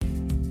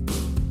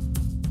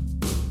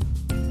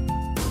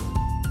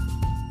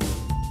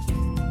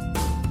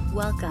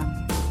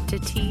Welcome to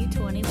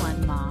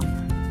T21Mom.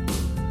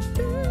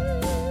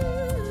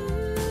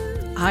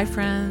 Hi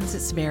friends,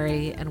 it's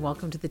Mary and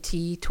welcome to the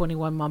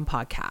T21Mom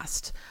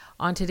podcast.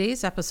 On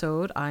today's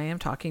episode, I am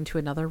talking to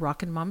another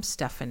rockin' mom,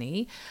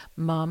 Stephanie,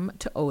 mom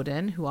to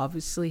Odin, who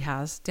obviously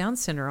has Down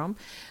syndrome,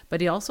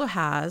 but he also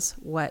has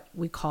what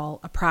we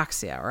call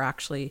apraxia, or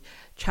actually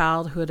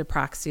childhood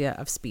apraxia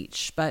of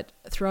speech. But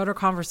throughout our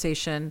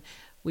conversation,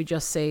 we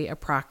just say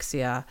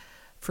apraxia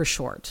for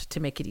short to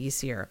make it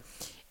easier.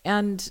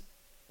 And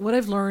what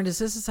I've learned is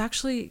this is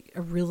actually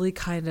a really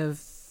kind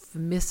of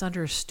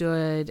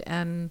misunderstood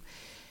and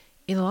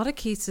in a lot of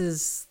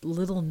cases,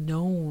 little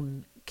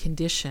known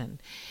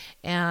condition.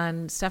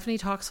 And Stephanie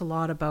talks a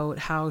lot about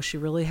how she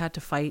really had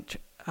to fight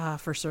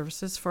for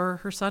services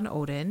for her son,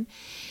 Odin.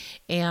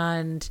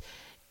 And,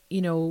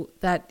 you know,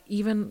 that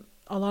even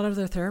a lot of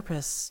their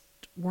therapists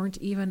weren't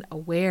even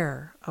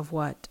aware of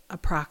what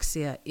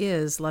apraxia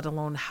is, let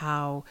alone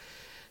how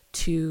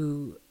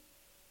to,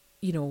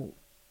 you know,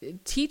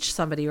 teach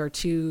somebody or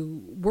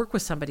to work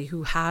with somebody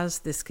who has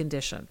this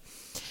condition.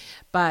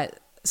 But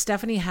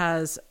Stephanie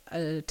has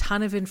a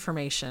ton of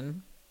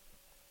information,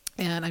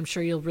 and I'm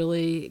sure you'll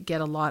really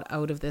get a lot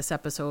out of this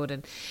episode.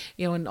 And,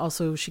 you know, and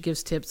also she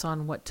gives tips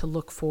on what to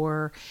look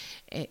for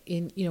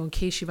in, you know, in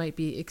case you might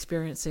be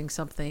experiencing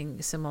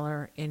something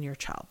similar in your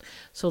child.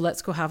 So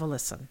let's go have a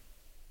listen.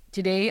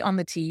 Today on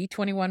the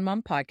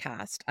T21Mom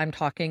podcast, I'm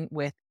talking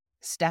with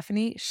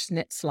Stephanie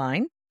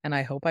Schnitzlein, and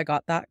I hope I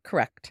got that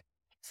correct.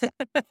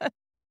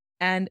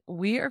 And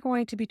we are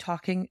going to be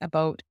talking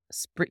about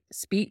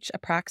speech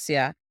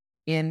apraxia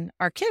in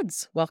our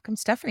kids. Welcome,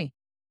 Stephanie.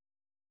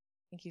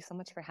 Thank you so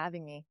much for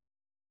having me.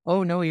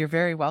 Oh, no, you're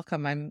very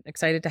welcome. I'm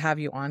excited to have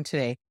you on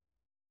today.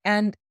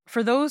 And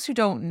for those who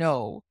don't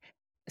know,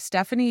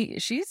 Stephanie,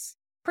 she's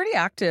pretty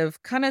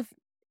active, kind of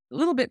a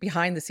little bit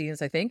behind the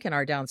scenes, I think, in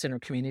our Down syndrome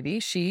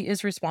community. She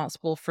is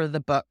responsible for the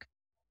book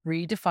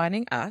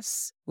Redefining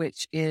Us,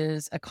 which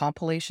is a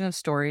compilation of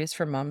stories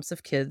for moms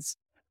of kids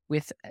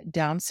with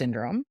Down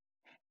syndrome.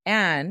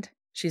 And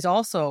she's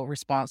also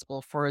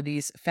responsible for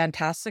these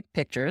fantastic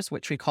pictures,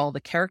 which we call the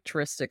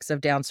characteristics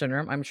of Down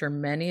syndrome. I'm sure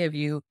many of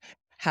you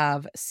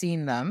have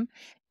seen them,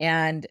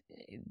 and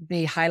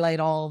they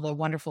highlight all the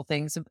wonderful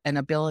things and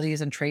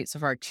abilities and traits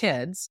of our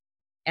kids.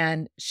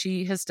 And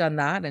she has done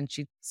that, and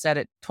she said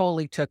it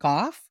totally took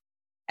off.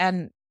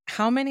 And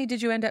how many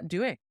did you end up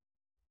doing?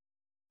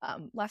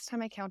 Last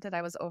time I counted,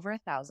 I was over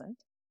 1,000.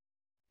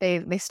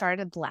 They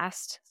started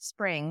last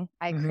spring.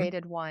 I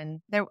created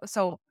one there.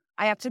 So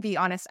I have to be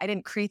honest, I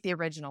didn't create the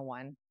original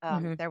one.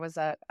 There was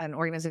an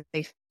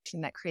organization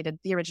that created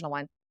the original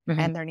one,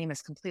 and their name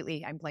is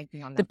completely, I'm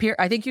blanking on them.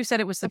 I think you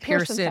said it was the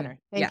Pearson Center.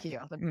 Thank you.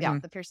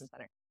 The Pearson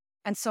Center.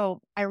 And so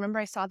I remember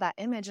I saw that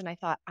image and I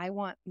thought, I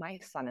want my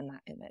son in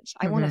that image.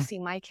 I want to see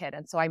my kid.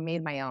 And so I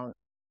made my own,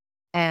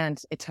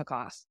 and it took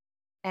off.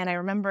 And I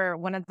remember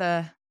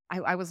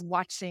I was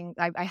watching,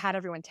 I had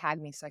everyone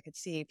tag me so I could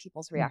see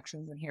people's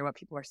reactions and hear what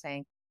people were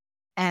saying.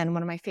 And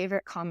one of my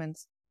favorite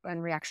comments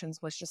and reactions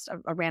was just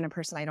a random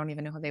person, I don't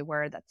even know who they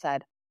were, that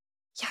said,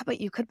 yeah,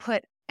 but you could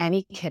put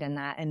any kid in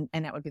that and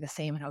it would be the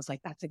same. And I was like,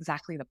 that's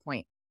exactly the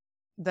point.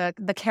 The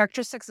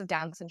characteristics of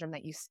Down syndrome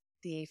that you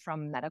see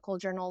from medical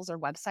journals or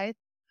websites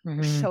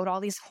showed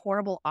all these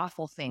horrible,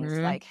 awful things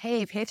like,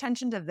 hey, pay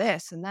attention to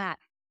this and that.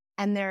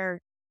 And they're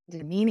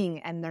demeaning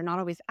and they're not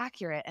always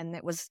accurate. And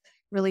it was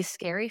really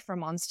scary for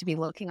moms to be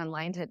looking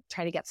online to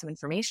try to get some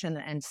information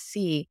and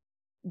see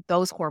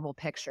those horrible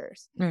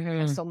pictures.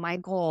 And so my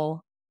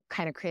goal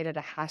kind of created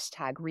a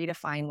hashtag,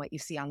 redefine what you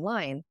see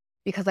online,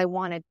 because I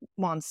wanted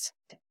moms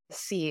to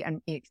see,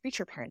 and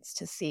future parents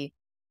to see,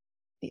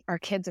 our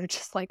kids are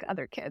just like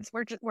other kids.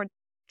 We're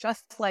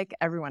just like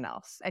everyone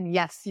else. And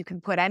yes, you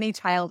can put any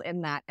child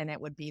in that and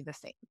it would be the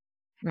same.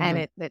 And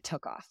it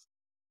took off.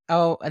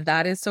 Oh,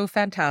 that is so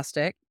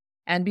fantastic.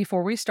 And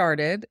before we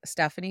started,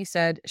 Stephanie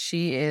said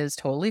she is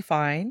totally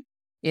fine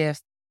if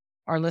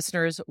our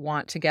listeners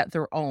want to get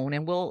their own,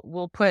 and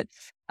we'll put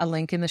a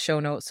link in the show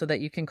notes so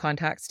that you can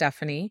contact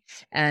Stephanie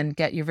and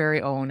get your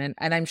very own. And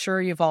I'm sure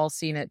you've all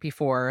seen it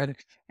before.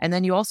 And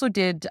then you also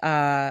did,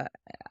 I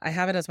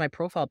have it as my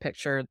profile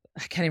picture.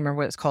 I can't even remember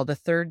what it's called. The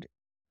third,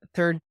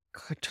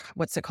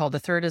 what's it called? The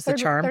third is the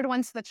charm. Third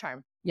one's the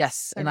charm.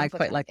 Yes. And I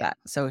quite like that.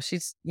 So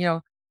she's, you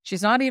know,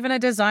 she's not even a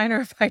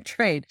designer by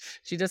trade.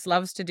 She just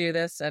loves to do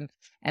this. And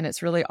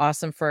it's really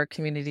awesome for our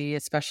community,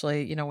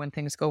 especially, you know, when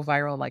things go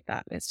viral like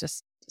that. It's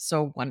just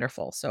so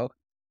wonderful. So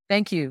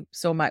thank you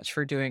so much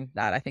for doing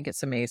that. I think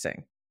it's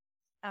amazing.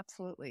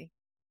 Absolutely.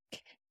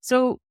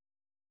 So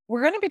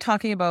we're going to be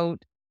talking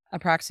about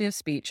apraxia of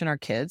speech in our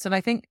kids. And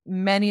I think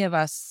many of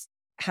us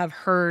have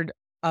heard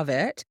of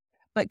it,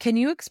 but can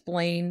you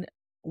explain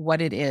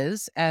what it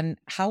is and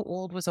how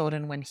old was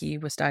Odin when he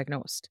was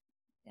diagnosed?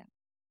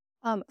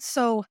 Yeah.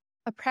 So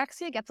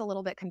apraxia gets a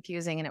little bit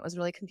confusing, and it was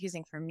really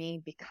confusing for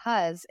me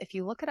because if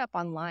you look it up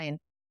online,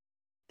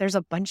 there's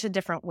a bunch of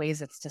different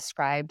ways it's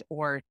described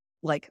or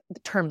like the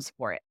terms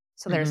for it.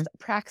 So there's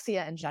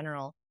apraxia in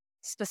general,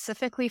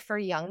 Specifically for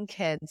young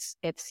kids,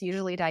 it's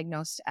usually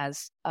diagnosed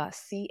as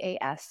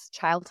CAS,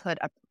 childhood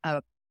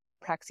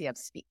apraxia of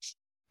speech.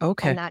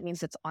 Okay. And that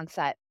means it's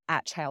onset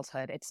at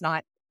childhood. It's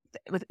not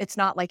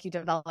like you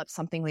develop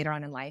something later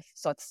on in life.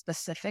 So it's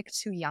specific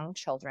to young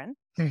children.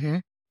 Mm-hmm.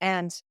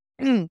 And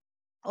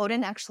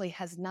Odin actually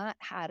has not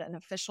had an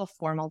official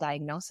formal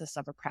diagnosis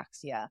of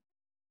apraxia.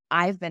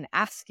 I've been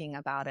asking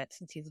about it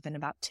since he's been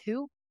about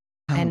 2.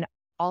 Oh. And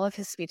all of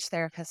his speech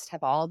therapists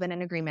have all been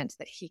in agreement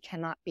that he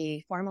cannot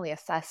be formally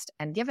assessed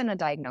and given a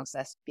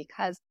diagnosis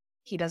because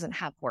he doesn't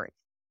have words.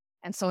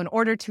 And so in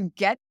order to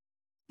get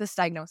this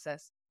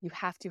diagnosis, you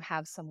have to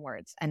have some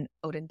words, and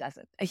Odin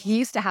doesn't. He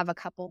used to have a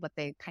couple, but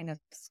they kind of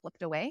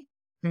slipped away.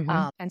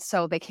 Mm-hmm. And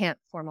so they can't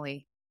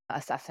formally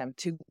assess him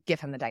to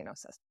give him the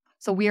diagnosis.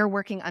 So we are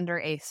working under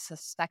a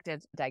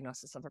suspected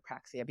diagnosis of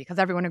apraxia because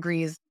everyone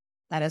agrees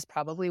that is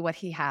probably what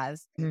he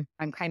has.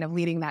 I'm kind of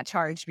leading that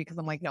charge because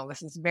I'm like, no,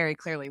 this is very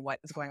clearly what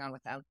is going on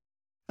with him.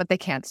 But they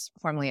can't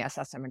formally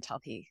assess him until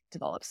he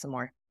develops some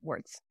more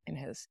words in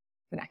his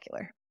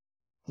vernacular.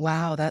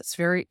 Wow, that's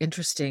very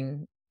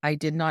interesting. I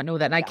did not know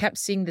that. And I kept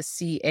seeing the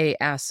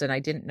CAS and I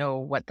didn't know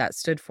what that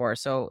stood for.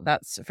 So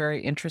that's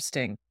very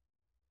interesting.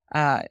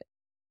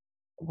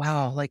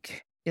 Wow,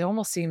 like it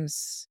almost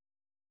seems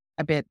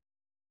a bit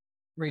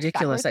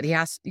ridiculous that he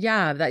has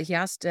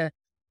to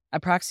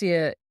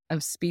apraxia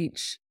of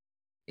speech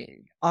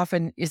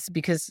often is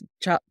because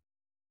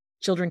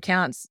children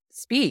can't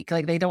speak,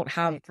 like they don't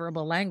have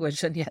verbal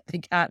language, and yet they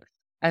can't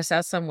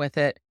assess them with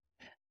it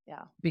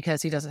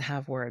because he doesn't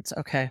have words.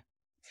 Okay.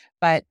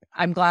 But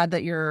I'm glad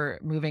that you're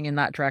moving in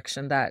that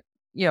direction, that,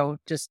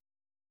 just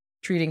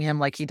treating him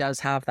like he does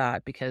have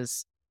that,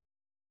 because,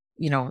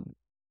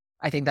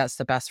 I think that's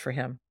the best for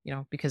him,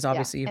 because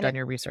obviously you've done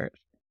your research.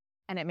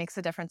 And it makes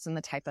a difference in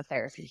the type of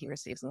therapy he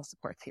receives and the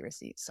supports he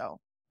receives. So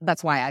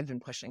that's why I've been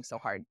pushing so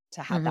hard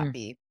to have that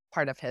be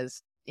part of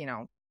his,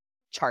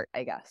 chart,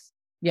 I guess.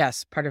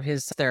 Yes, part of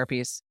his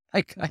therapies.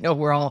 Like, I know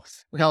we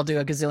all do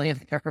a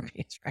gazillion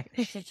therapies, right?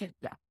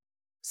 Yeah.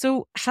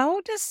 So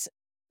how does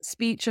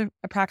speech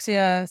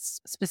apraxia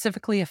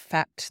specifically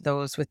affect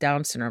those with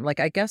Down syndrome? Like,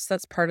 I guess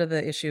that's part of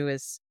the issue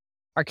is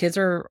our kids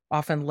are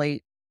often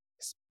late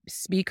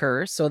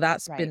speakers. So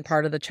that's been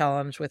part of the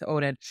challenge with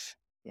Odin.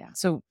 Yeah.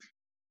 So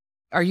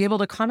are you able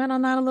to comment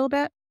on that a little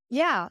bit?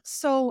 Yeah.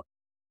 So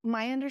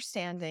my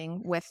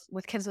understanding with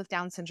kids with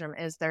Down syndrome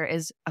is there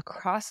is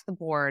across the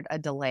board a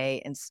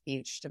delay in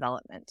speech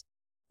development.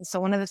 So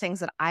one of the things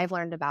that I've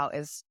learned about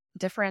is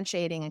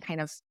differentiating and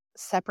kind of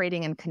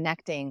separating and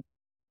connecting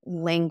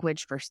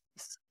language versus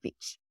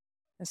speech.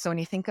 And so when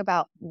you think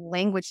about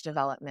language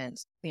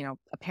development,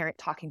 a parent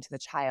talking to the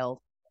child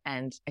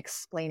and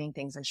explaining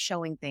things and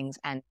showing things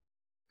and,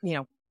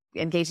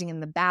 engaging in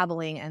the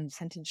babbling and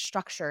sentence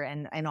structure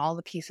and all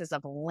the pieces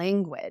of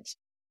language,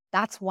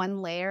 that's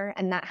one layer,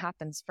 and that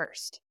happens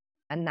first.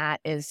 And that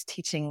is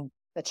teaching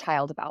the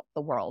child about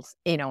the world,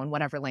 in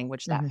whatever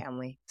language that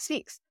family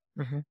speaks.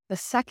 The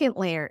second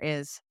layer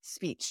is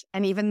speech.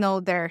 And even though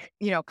they're,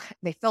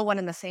 they feel one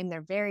and the same,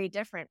 they're very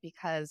different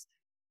because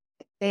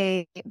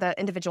the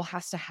individual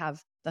has to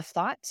have the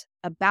thought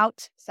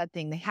about said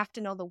thing. They have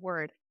to know the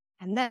word.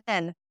 And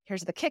then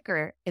here's the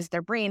kicker is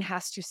their brain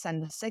has to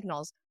send the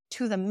signals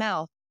to the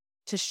mouth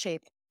to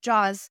shape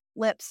jaws,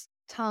 lips,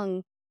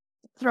 tongue,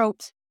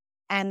 throat,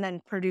 and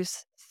then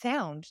produce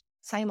sound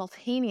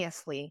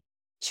simultaneously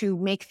to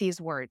make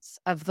these words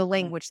of the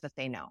language that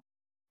they know.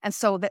 And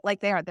so that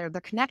they're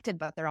connected,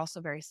 but they're also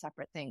very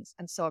separate things.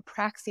 And so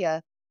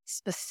apraxia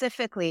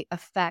specifically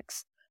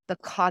affects the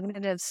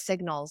cognitive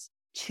signals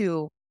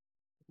to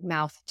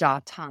mouth, jaw,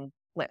 tongue,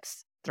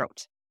 lips,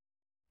 throat.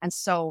 And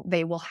so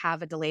they will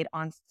have a delayed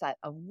onset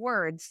of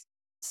words,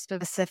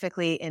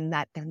 specifically in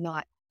that they're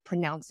not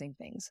pronouncing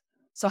things.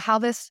 So how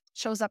this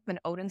shows up in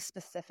Odin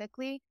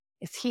specifically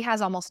is he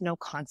has almost no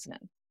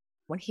consonant.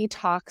 When he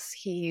talks,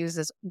 he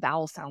uses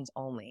vowel sounds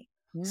only.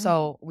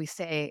 So we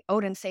say,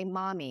 Odin, say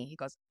mommy. He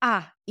goes,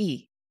 ah,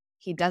 e.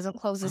 He doesn't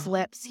close his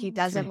lips. He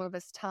doesn't move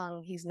his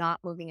tongue. He's not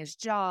moving his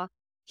jaw.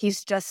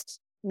 He's just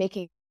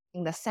making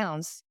the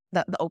sounds,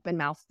 the open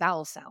mouth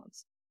vowel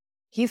sounds.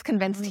 He's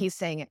convinced he's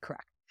saying it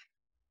correct.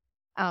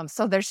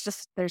 So there's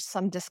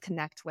some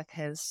disconnect with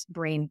his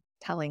brain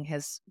telling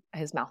his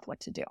mouth what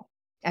to do.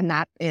 And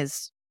that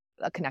is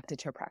connected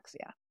to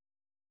apraxia.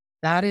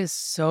 That is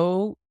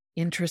so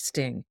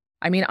interesting.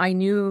 I mean, I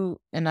knew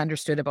and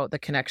understood about the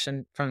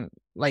connection from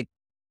like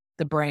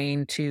the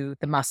brain to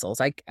the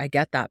muscles. I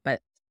get that, but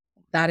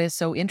that is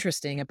so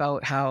interesting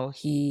about how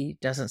he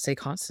doesn't say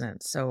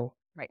consonants. So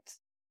right.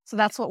 So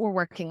that's what we're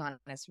working on,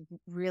 is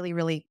really,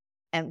 really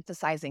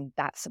emphasizing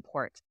that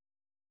support.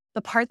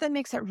 The part that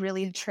makes it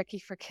really tricky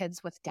for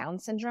kids with Down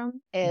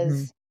syndrome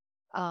is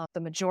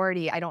the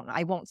majority,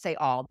 I won't say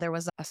all. There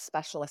was a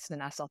specialist in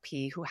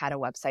SLP who had a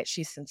website.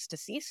 She's since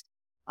deceased.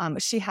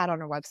 She had on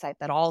her website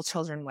that all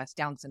children with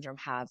Down syndrome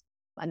have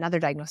another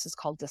diagnosis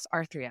called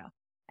dysarthria.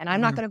 And I'm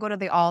not going to go to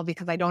the all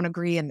because I don't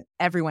agree and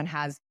everyone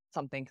has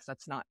something because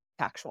that's not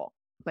factual.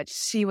 But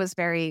she was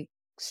very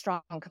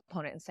strong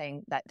component in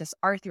saying that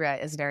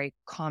dysarthria is very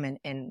common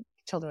in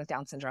children with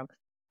Down syndrome,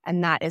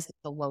 and that is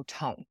the low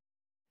tone.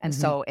 And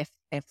so if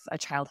a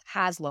child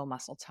has low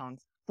muscle tone,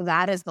 so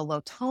that is the low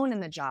tone in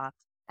the jaw.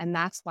 And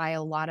that's why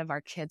a lot of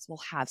our kids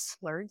will have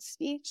slurred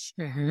speech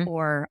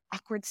or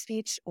awkward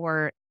speech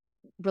or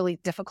really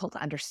difficult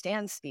to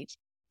understand speech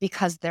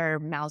because their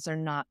mouths are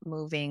not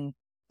moving.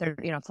 They're,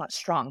 it's not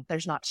strong.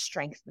 There's not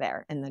strength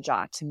there in the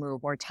jaw to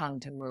move or tongue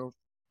to move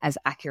as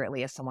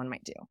accurately as someone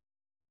might do.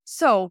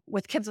 So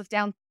with kids with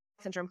Down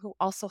syndrome who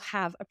also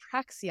have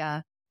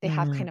apraxia, they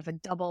have kind of a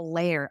double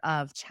layer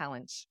of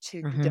challenge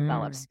to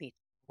develop speech,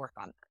 work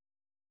on that.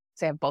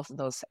 So they have both of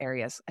those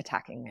areas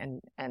attacking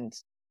and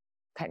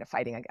kind of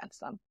fighting against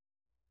them.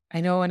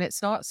 I know, and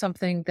it's not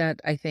something that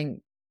I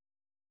think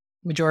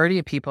majority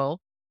of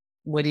people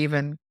would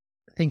even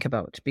think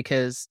about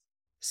because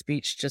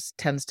speech just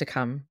tends to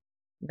come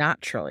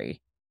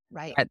naturally.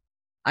 Right. But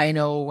I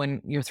know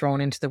when you're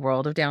thrown into the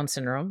world of Down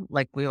syndrome,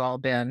 like we've all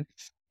been,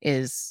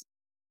 is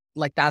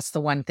like that's the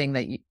one thing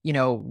that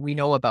we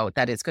know about,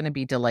 that it's going to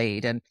be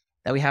delayed and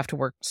that we have to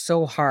work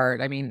so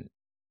hard. I mean,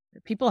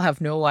 people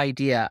have no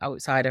idea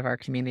outside of our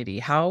community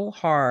how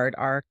hard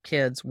our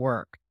kids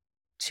work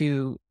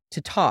to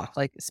talk,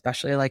 like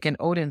especially like in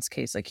Odin's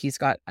case, like he's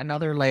got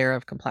another layer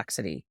of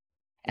complexity.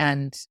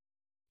 And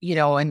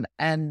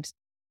and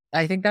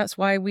I think that's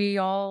why we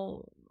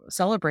all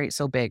celebrate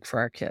so big for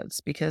our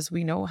kids, because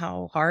we know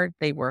how hard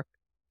they work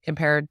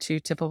compared to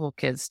typical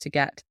kids to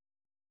get,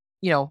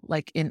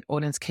 like in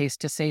Odin's case,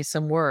 to say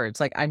some words.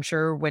 Like I'm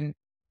sure when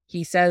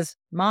he says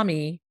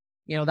mommy,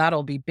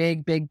 that'll be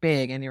big, big,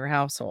 big in your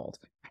household.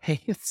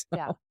 Right?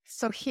 Yeah.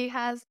 So he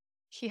has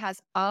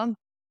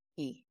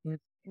E.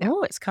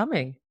 No, it's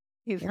coming.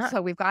 Yeah. So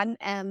we've got an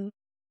M,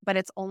 but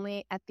it's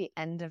only at the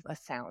end of a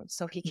sound.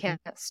 So he can't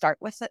start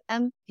with the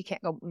M. He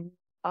can't go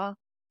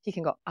he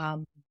can go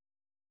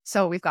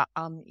So we've got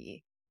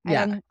E.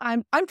 And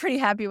I'm pretty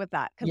happy with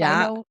that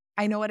because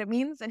I know what it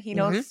means and he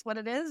knows what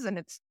it is and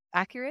it's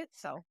accurate.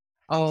 So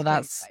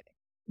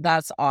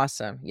that's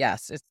awesome.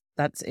 Yes,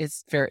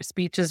 it's very,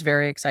 speech is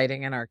very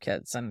exciting in our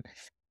kids,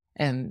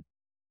 and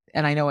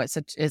I know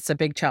it's a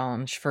big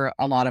challenge for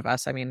a lot of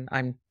us. I mean,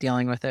 I'm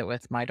dealing with it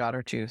with my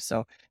daughter too.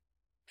 So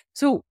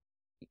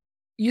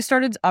you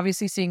started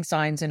obviously seeing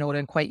signs in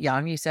Odin quite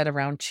young. You said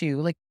around 2.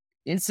 Like,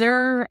 is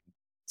there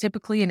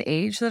typically an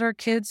age that our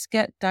kids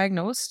get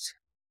diagnosed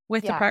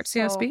with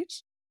apraxia of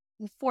speech?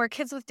 For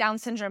kids with Down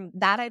syndrome,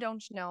 that I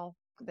don't know.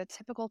 The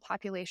typical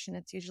population,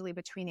 it's usually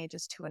between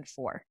ages 2 and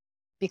 4,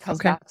 because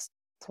that's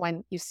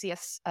when you see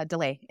a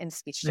delay in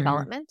speech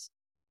development.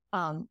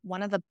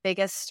 One of the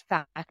biggest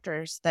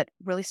factors that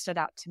really stood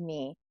out to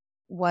me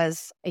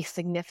was a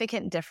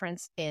significant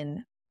difference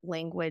in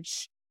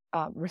language,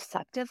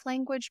 receptive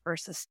language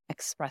versus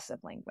expressive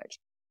language.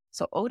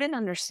 So Odin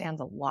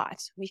understands a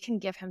lot. We can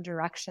give him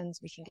directions.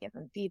 We can give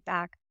him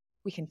feedback.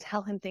 We can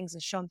tell him things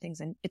and show him things.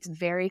 And it's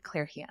very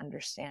clear he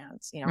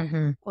understands.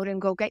 Odin,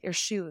 go get your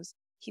shoes.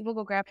 He will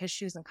go grab his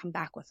shoes and come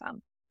back with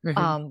them.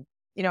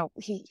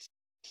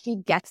 He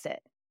gets it,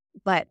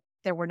 but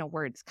there were no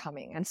words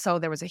coming. And so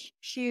there was a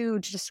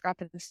huge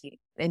discrepancy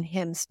in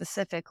him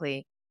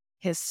specifically.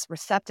 His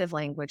receptive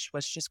language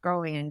was just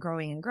growing and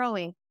growing and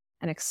growing,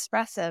 and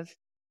expressive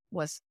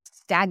was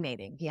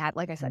stagnating. He had,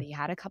 like I said, he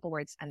had a couple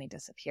words and they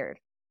disappeared.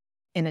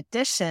 In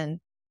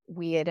addition,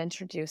 we had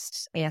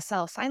introduced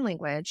ASL sign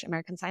language,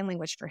 American Sign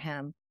Language, for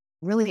him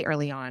really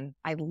early on.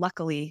 I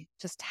luckily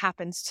just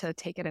happened to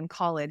take it in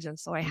college. And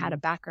so I had a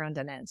background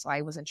in it. And so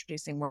I was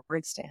introducing more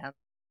words to him.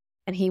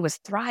 And he was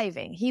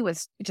thriving. He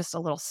was just a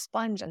little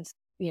sponge and,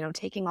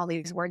 taking all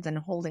these words and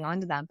holding on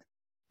to them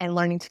and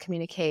learning to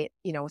communicate,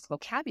 with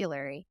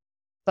vocabulary,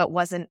 but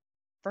wasn't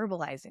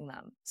verbalizing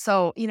them.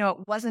 So,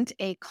 it wasn't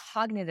a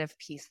cognitive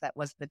piece that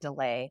was the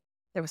delay.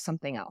 There was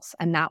something else.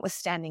 And that was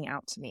standing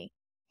out to me.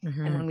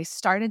 And when we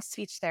started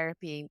speech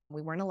therapy,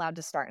 we weren't allowed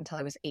to start until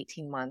I was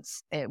 18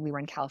 months. We were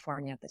in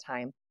California at the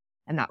time.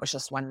 And that was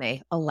just when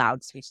they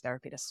allowed speech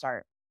therapy to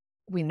start.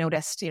 We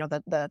noticed,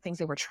 the things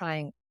they were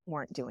trying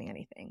weren't doing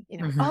anything.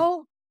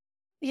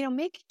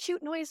 Make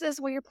cute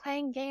noises while you're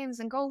playing games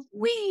and go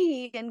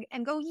wee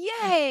and go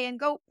yay and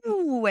go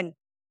ooh. And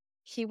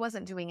he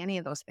wasn't doing any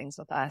of those things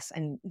with us.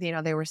 And,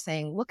 they were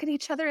saying, look at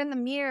each other in the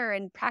mirror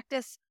and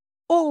practice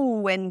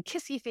oh and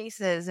kissy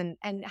faces and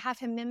have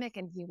him mimic.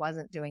 And he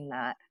wasn't doing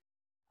that.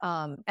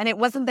 And it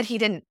wasn't that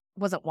he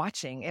wasn't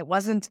watching. It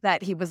wasn't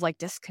that he was like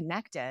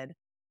disconnected.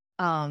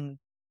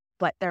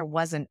 But there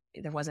wasn't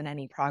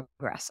any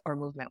progress or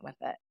movement with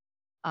it.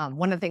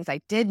 One of the things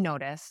I did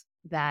notice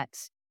that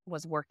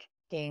was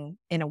working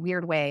in a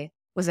weird way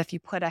was if you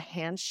put a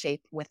hand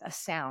shape with a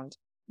sound,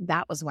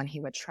 that was when he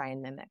would try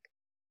and mimic.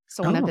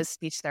 So one of his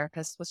speech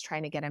therapists was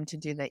trying to get him to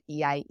do the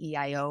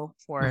E-I-E-I-O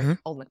for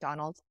Old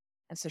MacDonald.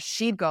 And so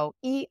she'd go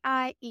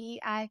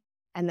E-I-E-I,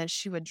 and then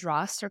she would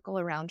draw a circle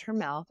around her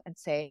mouth and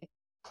say,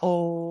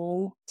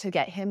 oh, to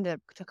get him to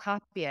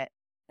copy it.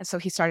 And so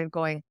he started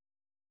going,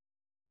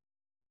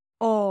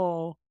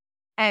 oh.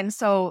 And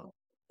so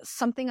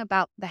something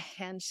about the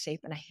hand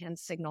shape and a hand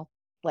signal,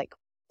 like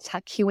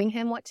cueing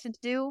him what to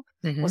do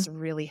Mm-hmm. was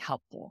really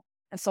helpful.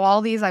 And so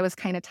all these I was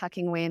kind of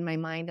tucking away in my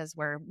mind as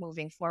we're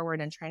moving forward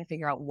and trying to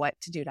figure out what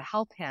to do to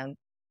help him,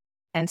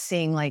 and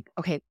seeing like,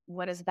 okay,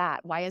 what is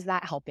that? Why is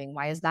that helping?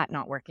 Why is that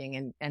not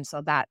working? And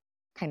so that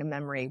kind of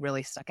memory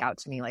really stuck out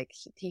to me. Like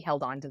he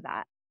held on to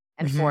that.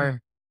 And Mm-hmm.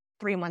 for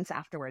 3 months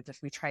afterwards, if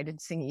we tried to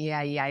sing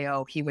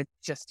E-I-E-I-O, he would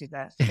just do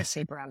the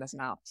shape around his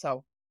mouth.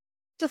 So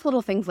just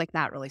little things like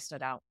that really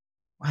stood out.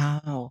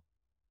 Wow.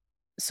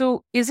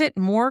 So is it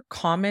more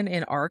common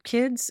in our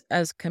kids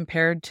as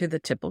compared to the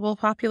typical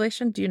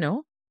population? Do you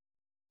know?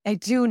 I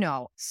do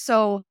know.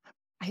 So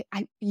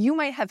you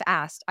might have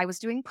asked, I was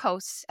doing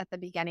posts at the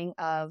beginning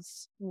of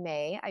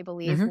May. I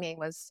believe Mm-hmm. May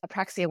was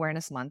Apraxia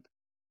Awareness Month.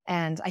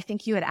 And I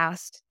think you had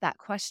asked that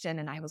question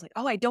and I was like,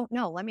 oh, I don't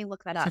know. Let me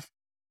look that up.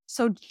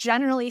 So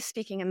generally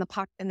speaking, in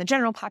the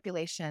general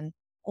population,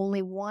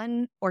 only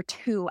 1 or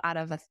 2 out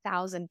of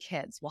 1,000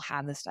 kids will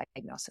have this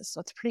diagnosis.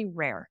 So it's pretty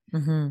rare.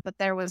 Mm-hmm. But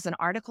there was an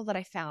article that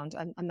I found,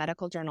 a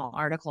medical journal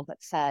article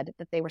that said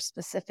that they were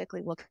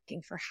specifically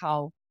looking for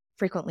how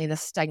frequently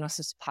this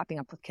diagnosis is popping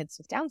up with kids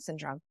with Down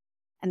syndrome.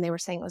 And they were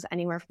saying it was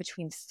anywhere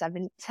between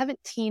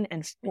 17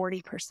 and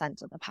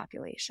 40% of the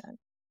population.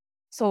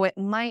 So it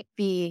might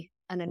be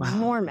an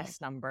enormous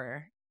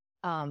number,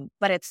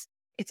 but it's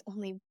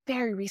only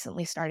very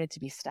recently started to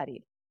be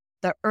studied.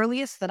 The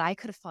earliest that I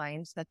could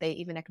find that they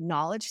even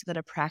acknowledged that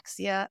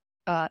apraxia,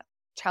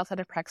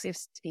 childhood apraxia of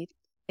speech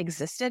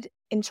existed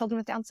in children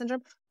with Down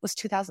syndrome was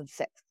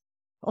 2006.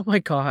 Oh my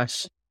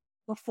gosh.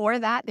 Before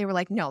that, they were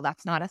like, no,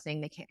 that's not a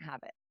thing. They can't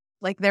have it.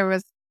 Like there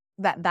was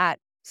that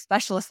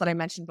specialist that I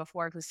mentioned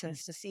before who's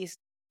since deceased.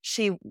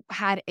 She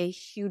had a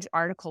huge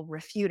article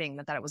refuting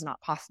that it was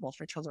not possible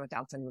for children with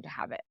Down syndrome to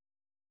have it.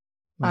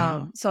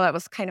 Wow. So it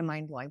was kind of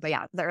mind blowing. But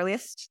yeah, the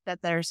earliest that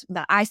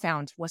I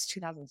found was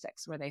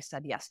 2006, where they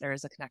said, yes, there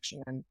is a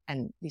connection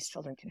and these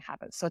children can have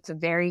it. So it's a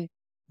very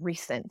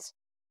recent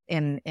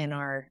in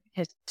our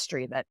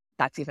history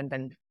that's even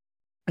been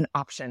an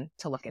option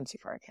to look into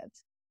for our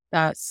kids.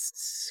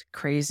 That's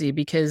crazy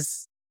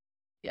because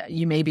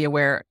you may be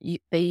aware,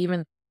 they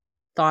even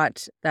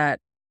thought that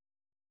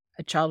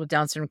a child with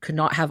Down syndrome could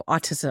not have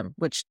autism,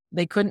 which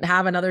they couldn't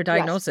have another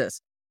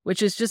diagnosis,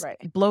 which is just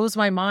blows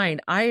my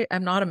mind. I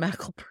am not a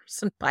medical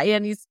person by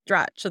any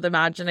stretch of the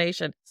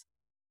imagination.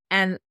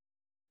 And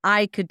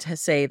I could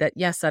say that,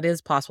 yes, that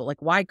is possible.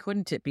 Like, why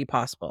couldn't it be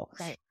possible?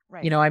 Right.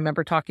 You know, I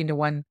remember talking to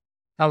one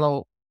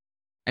fellow,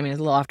 I mean, it's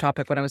a little off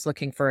topic, when I was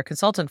looking for a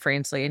consultant for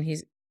Ainsley,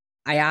 and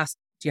I asked,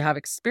 do you have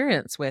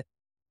experience with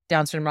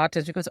Down syndrome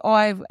autism? He goes, oh,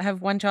 I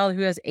have one child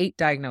who has 8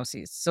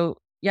 diagnoses. So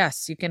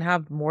yes, you can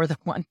have more than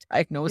one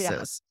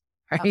diagnosis,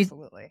 right?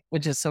 Absolutely.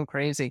 Which is so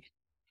crazy.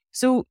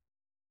 So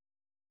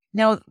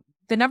now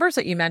the numbers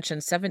that you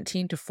mentioned,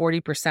 17 to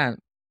 40%,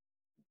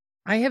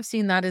 I have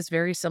seen that as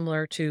very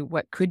similar to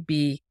what could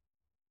be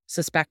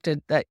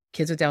suspected that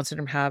kids with Down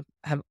syndrome have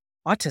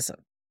autism.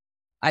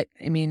 I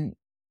mean,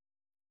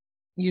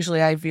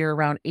 usually I veer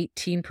around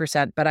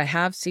 18%, but I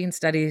have seen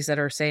studies that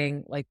are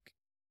saying like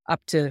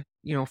up to,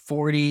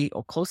 40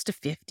 or close to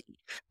 50.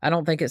 I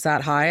don't think it's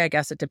that high. I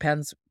guess it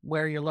depends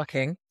where you're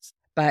looking.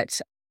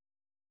 But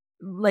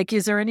like,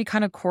 is there any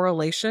kind of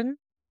correlation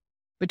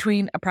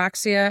between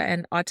apraxia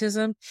and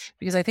autism?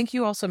 Because I think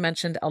you also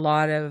mentioned a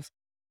lot of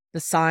the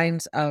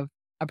signs of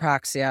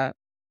apraxia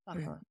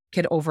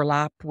could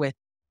overlap with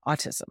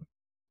autism.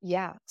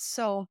 Yeah.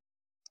 So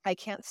I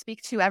can't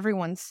speak to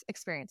everyone's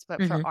experience,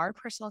 but for our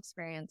personal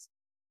experience,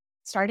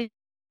 starting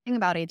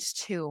about age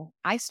 2,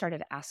 I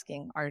started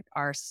asking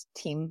our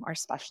team, our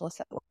specialists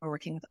that were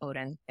working with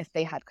Odin, if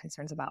they had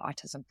concerns about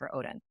autism for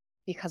Odin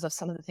because of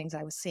some of the things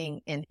I was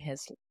seeing in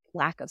his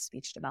lack of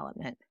speech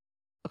development.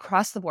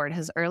 Across the board,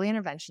 his early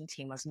intervention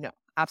team was no,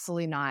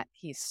 absolutely not.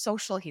 He's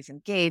social, he's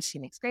engaged, he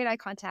makes great eye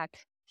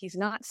contact, he's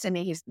not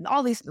stimming, he's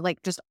all these,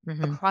 like, just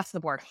across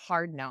the board,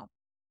 hard no.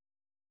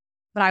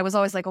 But I was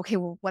always like, okay,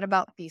 well, what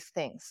about these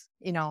things?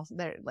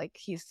 They're like,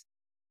 he's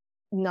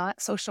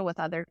not social with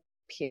other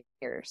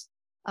peers.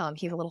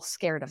 He's a little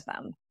scared of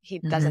them. He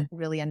doesn't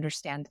really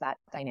understand that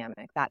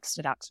dynamic. That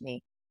stood out to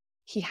me.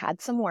 He had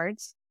some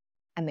words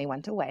and they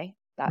went away.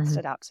 That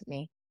stood out to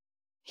me.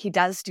 He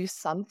does do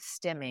some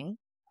stimming.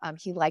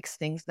 He likes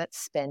things that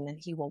spin and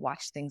he will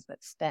watch things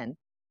that spin,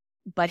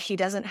 but he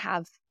doesn't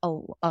have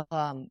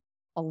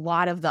a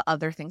lot of the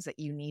other things that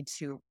you need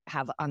to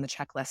have on the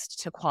checklist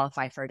to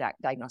qualify for a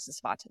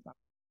diagnosis of autism.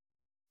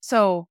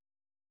 So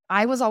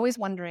I was always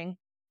wondering,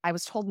 I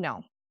was told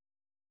no.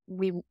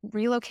 We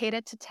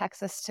relocated to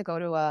Texas to go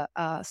to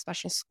a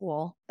special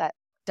school that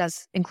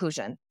does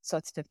inclusion. So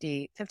it's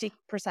 50%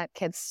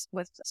 kids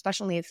with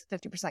special needs,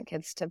 50%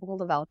 kids typical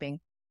developing,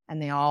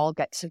 and they all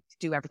get to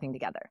do everything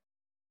together.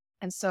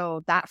 And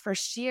so that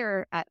first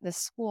year at this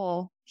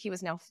school, he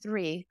was now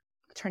 3,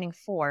 turning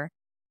 4.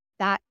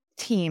 That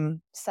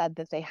team said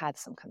that they had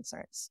some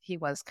concerns. He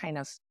was kind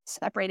of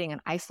separating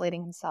and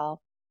isolating himself.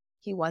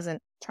 He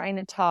wasn't trying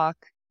to talk,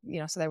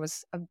 so there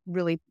was a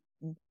really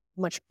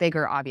much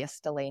bigger obvious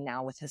delay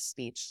now with his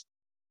speech.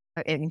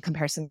 in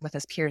comparison with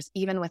his peers,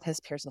 even with his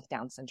peers with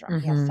Down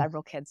syndrome. He has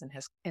several kids in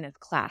his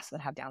class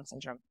that have Down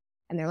syndrome.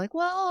 And they're like,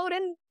 well,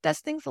 Odin does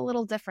things a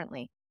little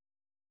differently.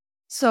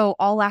 So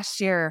all last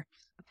year,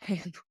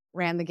 I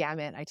ran the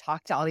gamut. I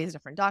talked to all these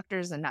different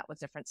doctors and met with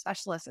different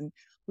specialists, and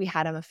we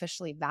had him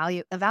officially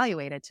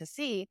evaluated to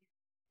see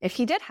if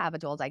he did have a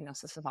dual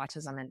diagnosis of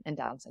autism and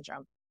Down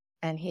syndrome.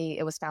 And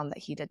it was found that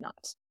he did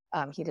not.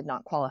 He did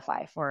not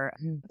qualify for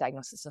a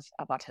diagnosis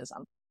of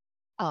autism.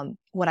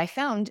 What I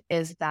found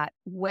is that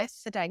with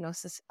the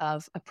diagnosis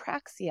of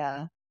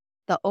apraxia,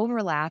 the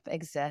overlap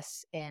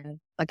exists in,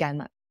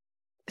 again,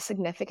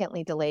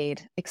 significantly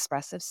delayed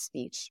expressive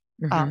speech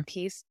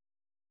piece,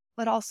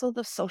 but also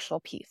the social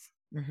piece.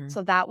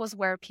 So that was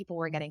where people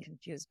were getting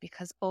confused,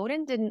 because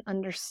Odin didn't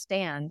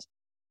understand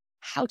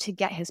how to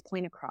get his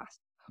point across.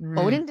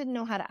 Odin didn't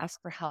know how to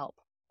ask for help.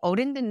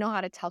 Odin didn't know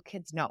how to tell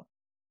kids no.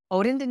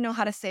 Odin didn't know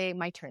how to say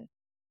my turn.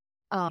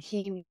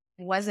 He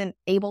wasn't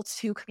able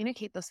to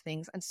communicate those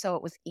things. And so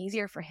it was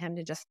easier for him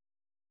to just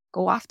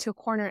go off to a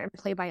corner and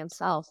play by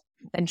himself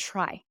than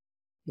try.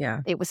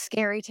 Yeah. It was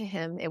scary to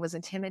him. It was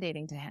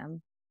intimidating to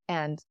him.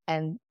 And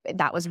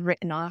that was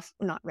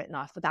not written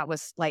off, but that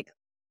was like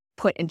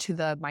put into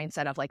the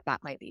mindset of like,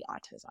 that might be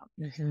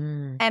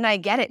autism. And I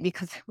get it,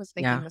 because I was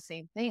thinking the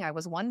same thing. I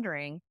was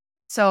wondering.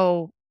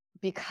 So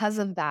because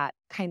of that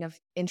kind of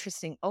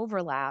interesting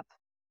overlap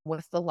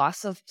with the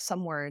loss of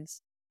some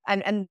words,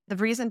 and the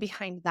reason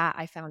behind that,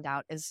 I found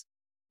out, is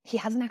he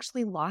hasn't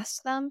actually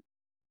lost them.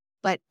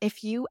 But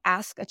if you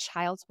ask a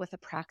child with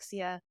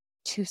apraxia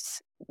to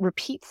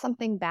repeat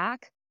something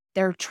back,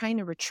 they're trying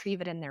to retrieve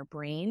it in their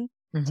brain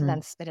to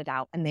then spit it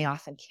out, and they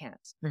often can't.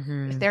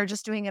 If they're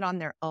just doing it on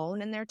their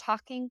own and they're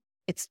talking,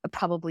 it's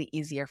probably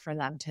easier for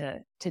them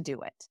to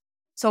do it.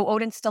 So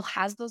Odin still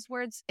has those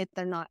words.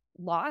 They're not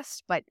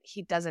lost, but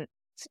he doesn't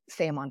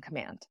say them on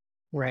command.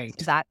 Right.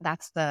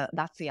 That's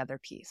the other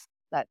piece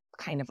that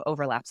kind of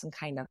overlaps and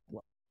kind of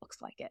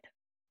looks like it.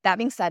 That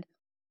being said,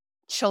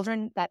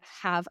 children that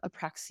have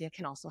apraxia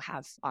can also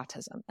have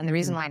autism. And the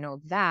reason why I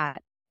know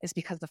that is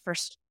because the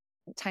first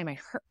time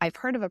I've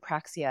heard of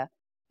apraxia,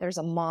 there's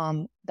a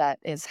mom that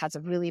has a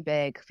really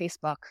big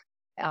Facebook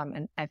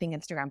and I think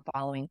Instagram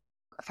following,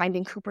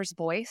 Finding Cooper's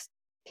Voice.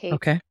 Kate,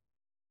 okay.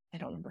 I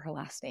don't remember her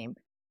last name,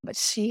 but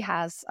she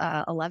has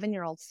a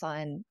 11-year-old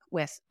son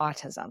with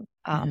autism,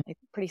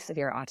 pretty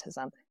severe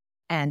autism.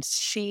 And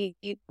she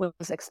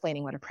was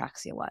explaining what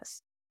apraxia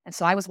was. And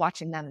so I was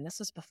watching them, and this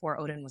was before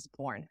Odin was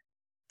born.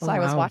 So I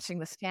was watching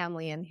this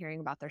family and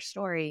hearing about their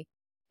story.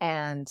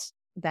 And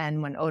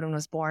then when Odin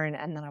was born,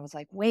 and then I was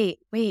like, wait,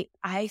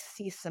 I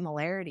see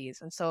similarities.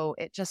 And so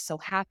it just so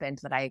happened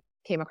that I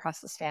came across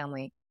this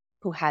family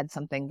who had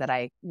something that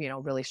I,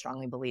 really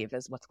strongly believe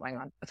is what's going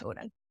on with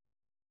Odin.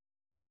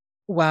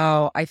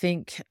 Wow.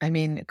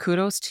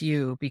 Kudos to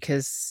you,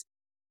 because,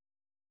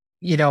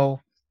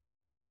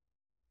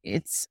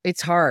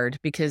 it's hard,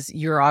 because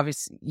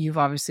you've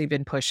obviously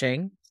been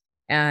pushing,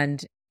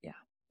 and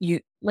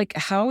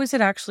how is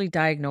it actually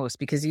diagnosed?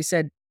 Because you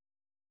said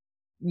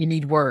you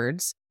need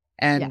words,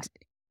 and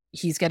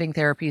he's getting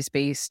therapies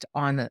based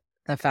on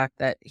the fact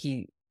that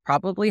he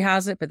probably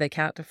has it, but they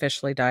can't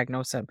officially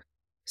diagnose him.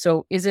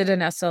 So is it an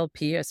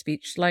SLP, a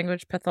speech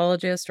language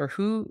pathologist, or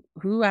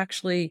who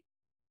actually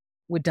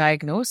would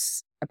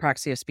diagnose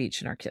apraxia of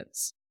speech in our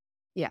kids?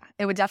 Yeah,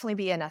 it would definitely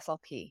be an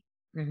SLP.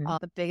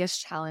 The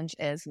biggest challenge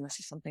is, and this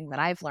is something that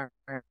I've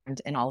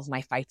learned in all of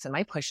my fights and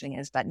my pushing,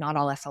 is that not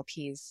all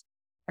SLPs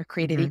are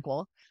created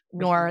equal,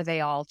 nor are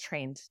they all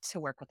trained to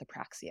work with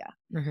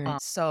apraxia.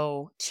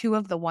 So two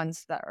of the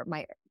ones that are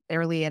my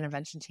early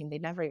intervention team,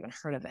 they'd never even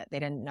heard of it. They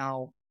didn't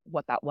know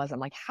what that was. I'm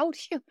like,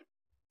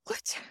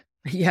 what?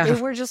 Yeah. They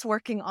were just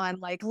working on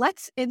like,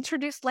 let's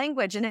introduce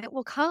language and it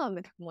will come.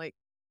 And I'm like,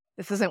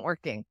 this isn't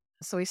working.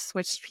 So we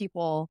switched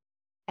people,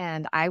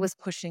 and I was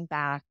pushing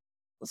back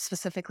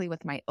specifically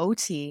with my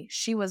OT.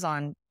 She was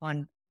on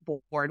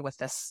board with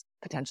this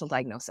potential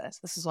diagnosis.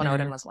 This is when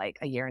Odin was like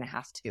 1.5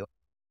 years too.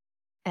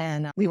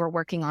 And we were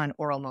working on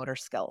oral motor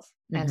skills.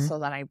 And so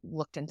then I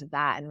looked into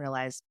that and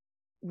realized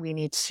we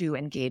need to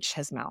engage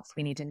his mouth.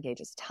 We need to engage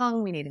his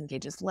tongue. We need to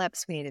engage his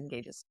lips. We need to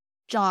engage his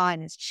jaw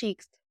and his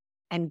cheeks,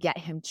 and get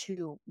him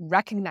to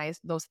recognize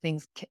those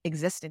things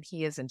exist and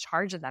he is in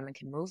charge of them and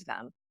can move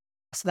them.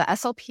 So the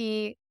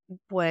SLP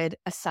would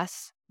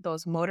assess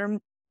those motor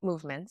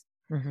movements.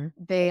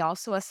 They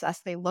also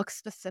they look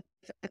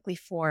specifically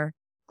for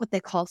what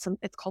they call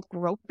it's called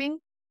groping.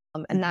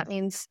 And that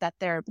means that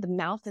the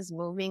mouth is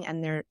moving,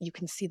 and you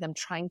can see them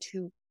trying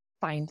to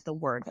find the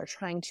word. They're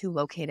trying to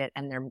locate it,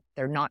 and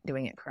they're not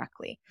doing it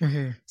correctly.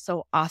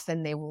 So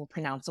often they will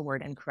pronounce a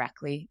word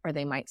incorrectly, or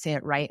they might say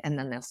it right and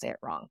then they'll say it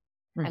wrong.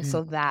 And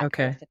so that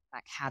kind of fits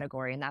that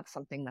category, and that's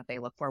something that they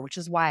look for, which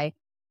is why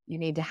you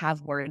need to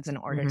have words in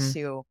order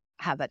to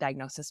have that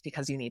diagnosis,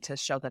 because you need to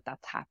show that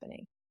that's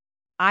happening.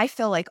 I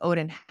feel like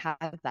Odin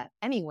has that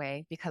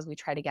anyway, because we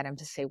try to get him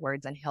to say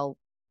words and he'll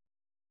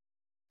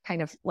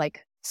kind of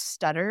like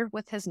stutter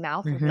with his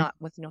mouth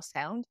with no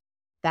sound.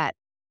 That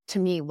to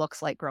me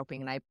looks like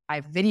groping. And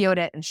I've videoed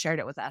it and shared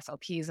it with the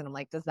SLPs, and I'm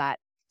like, does that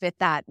fit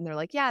that. And they're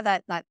like, yeah,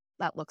 that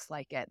looks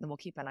like it. And we'll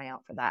keep an eye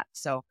out for that.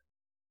 So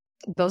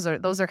those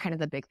are kind of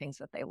the big things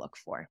that they look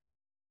for.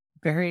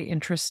 Very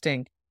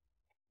interesting.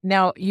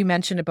 Now, you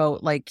mentioned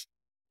about like,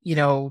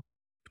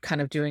 kind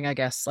of doing, I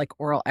guess, like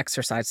oral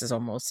exercises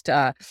almost.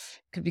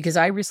 Because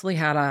I recently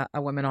had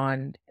a woman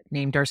on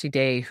named Darcy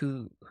Day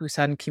whose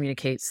son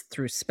communicates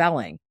through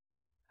spelling.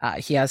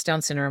 He has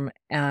Down syndrome,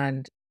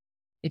 and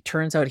it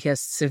turns out he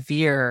has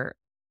severe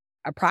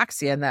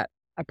apraxia, and that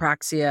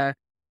apraxia,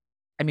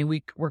 I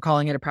mean, we're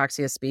calling it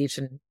apraxia speech,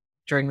 and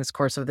during this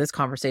course of this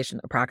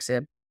conversation,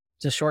 apraxia,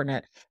 to shorten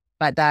it,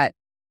 but that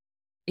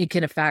it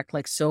can affect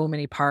like so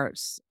many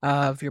parts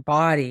of your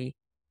body.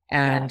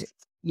 And Yes.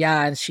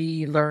 yeah, and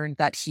she learned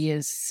that he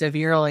is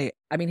severely,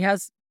 I mean, he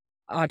has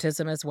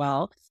autism as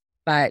well,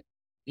 but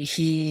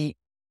he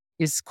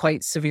is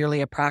quite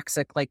severely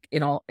apraxic, like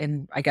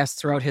in I guess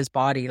throughout his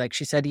body. Like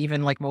she said,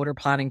 even like motor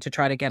planning to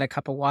try to get a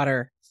cup of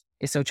water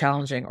is so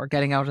challenging, or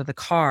getting out of the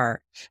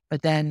car.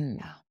 But then,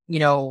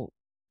 Yeah.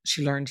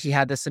 she learned he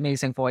had this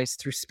amazing voice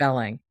through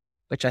spelling,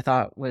 which I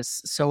thought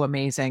was so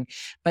amazing.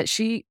 But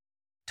she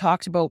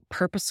talked about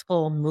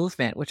purposeful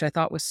movement, which I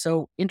thought was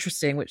so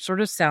interesting, which sort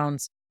of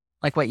sounds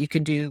like what you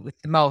can do with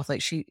the mouth.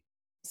 Like she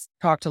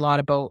talked a lot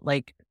about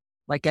like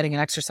getting an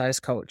exercise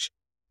coach.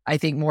 I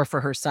think more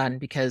for her son,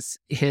 because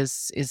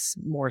his is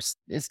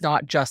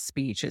not just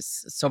speech,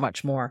 it's so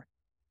much more.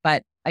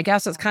 But I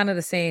guess it's kind of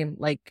the same,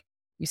 like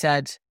you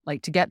said,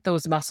 like to get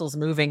those muscles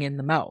moving in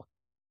the mouth,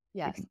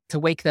 Yes. to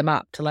wake them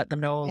up, to let them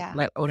know, Yeah.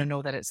 let Oda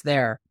know that it's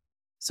there.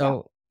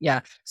 So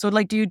yeah. So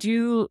like, do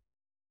you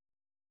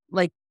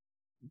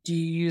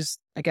use,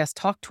 I guess,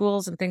 talk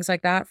tools and things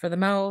like that for the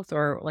mouth,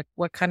 or like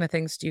what kind of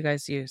things do you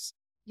guys use?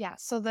 Yeah.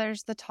 So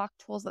there's the talk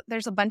tools.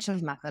 There's a bunch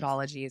of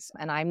methodologies,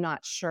 and I'm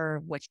not sure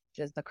which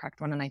is the correct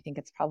one. And I think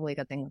it's probably a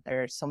good thing that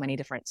there's so many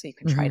different, so you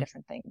can try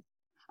different things.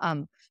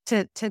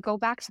 To go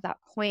back to that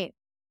point,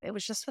 it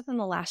was just within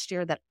the last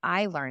year that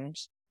I learned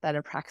that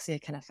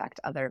apraxia can affect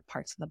other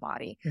parts of the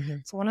body.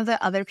 So one of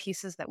the other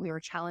pieces that we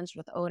were challenged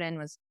with Odin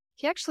was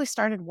he actually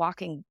started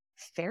walking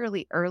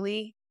fairly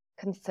early,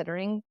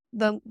 considering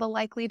the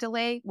likely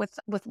delay with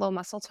low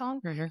muscle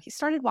tone. He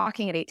started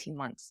walking at 18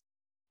 months.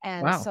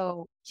 And Wow.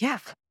 so, yeah,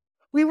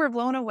 we were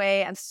blown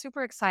away and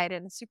super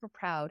excited and super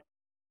proud.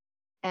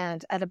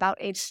 And at about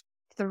age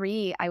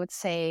 3, I would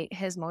say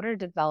his motor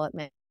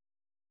development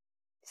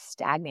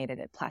stagnated,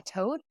 it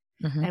plateaued.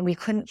 And we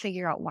couldn't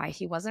figure out why.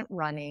 He wasn't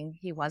running,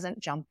 he wasn't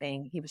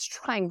jumping, he was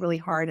trying really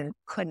hard and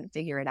couldn't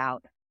figure it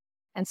out.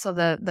 And so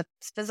the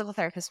physical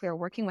therapists we were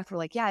working with were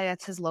like, yeah,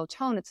 it's his low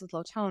tone, it's his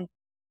low tone.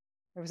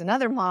 There was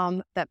another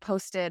mom that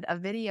posted a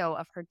video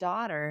of her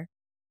daughter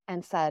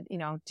and said,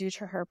 due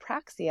to her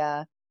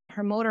apraxia,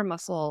 her motor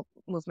muscle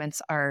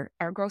movements our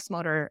gross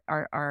motor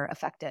are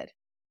affected.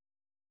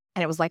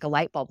 And it was like a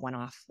light bulb went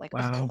off. Like,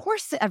 Wow. Of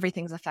course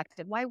everything's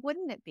affected. Why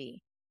wouldn't it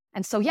be?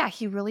 And so, yeah,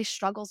 he really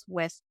struggles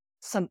with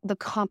the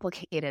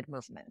complicated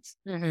movements.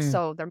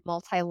 So they're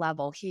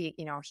multi-level. He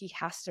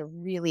has to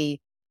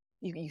really,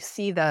 you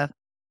see the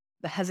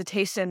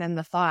hesitation and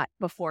the thought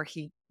before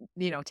he,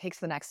 takes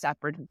the next step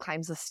or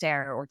climbs a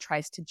stair or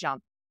tries to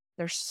jump.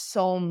 There's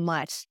so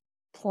much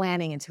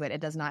planning into it.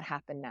 It does not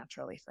happen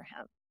naturally for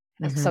him.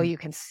 And so you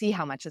can see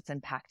how much it's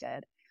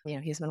impacted.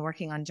 He's been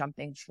working on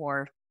jumping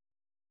for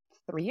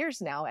 3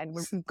 years now, and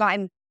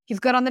he's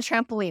good on the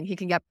trampoline. He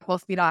can get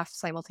both feet off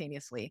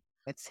simultaneously.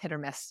 It's hit or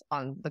miss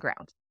on the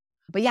ground.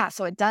 But yeah,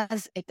 so it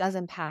does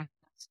impact.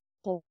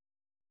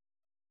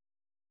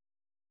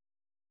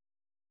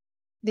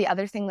 The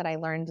other thing that I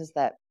learned is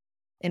that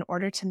in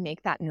order to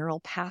make that neural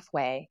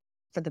pathway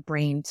for the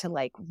brain to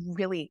like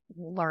really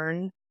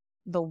learn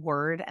the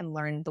word and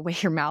learn the way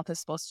your mouth is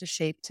supposed to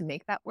shape to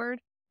make that word,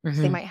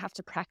 they might have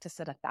to practice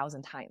it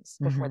 1,000 times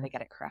before they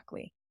get it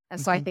correctly. And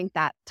so I think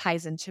that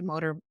ties into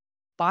motor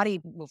body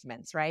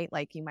movements, right?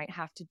 Like you might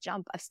have to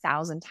jump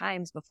 1,000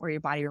 times before your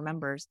body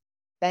remembers,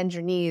 bend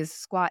your knees,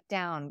 squat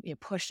down,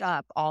 push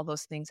up, all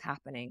those things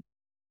happening.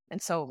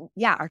 And so,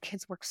 yeah, our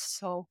kids work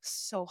so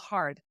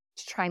hard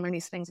to try and learn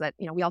these things that,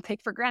 we all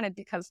take for granted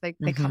because they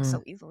come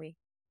so easily.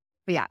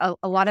 But yeah,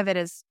 a lot of it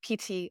is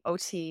PT,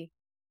 OT,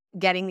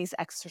 getting these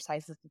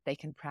exercises that they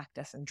can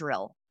practice and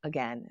drill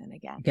again and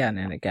again. Again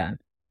and again.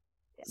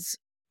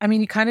 I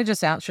mean, you kind of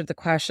just answered the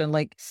question,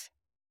 like,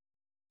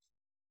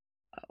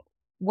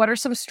 what are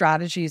some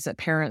strategies that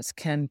parents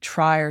can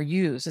try or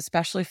use,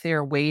 especially if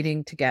they're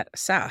waiting to get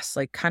assessed?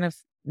 Like kind of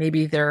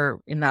maybe they're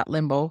in that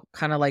limbo,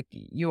 kind of like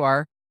you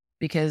are,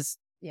 because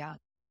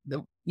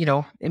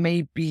it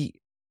may be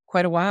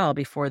quite a while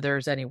before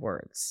there's any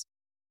words.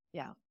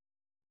 Yeah.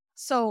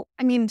 So,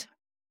 I mean,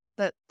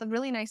 the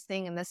really nice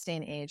thing in this day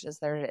and age is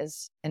there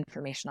is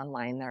information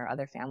online. There are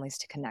other families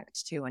to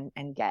connect to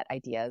and get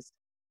ideas.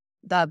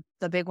 The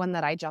big one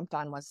that I jumped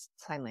on was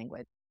sign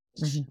language.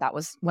 That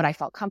was what I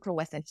felt comfortable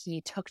with, and he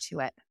took to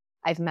it.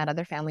 I've met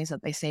other families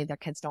that they say their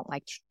kids don't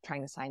like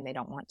trying to sign, they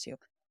don't want to.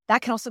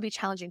 That can also be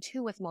challenging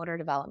too with motor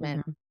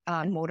development,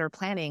 motor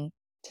planning,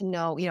 to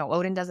know,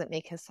 Odin doesn't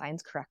make his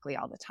signs correctly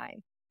all the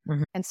time.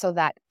 And so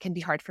that can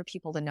be hard for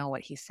people to know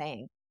what he's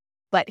saying.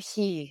 but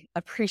he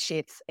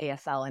appreciates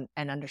ASL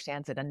and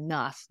understands it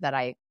enough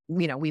that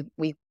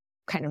we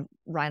kind of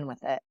run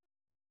with it.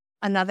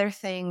 Another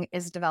thing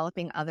is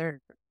developing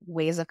other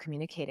ways of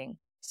communicating.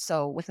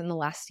 So within the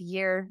last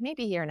year,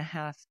 maybe year and a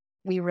half,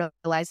 we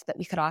realized that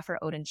we could offer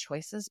Odin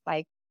choices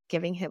by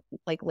giving him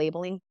like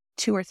labeling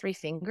 2 or 3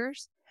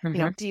 fingers.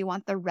 Do you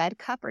want the red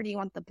cup or do you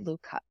want the blue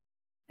cup?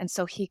 And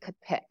so he could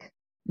pick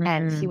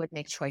and he would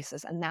make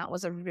choices. And that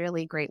was a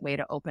really great way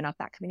to open up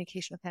that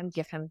communication with him,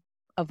 give him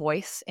a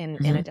voice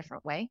in a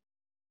different way.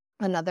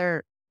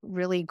 Another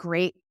really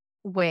great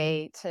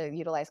way to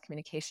utilize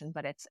communication,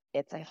 but it's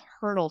a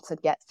hurdle to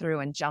get through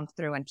and jump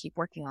through and keep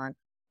working on,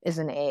 is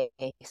an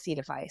AAC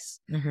device.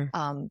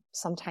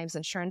 Sometimes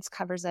insurance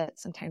covers it.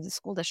 Sometimes the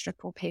school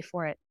district will pay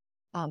for it.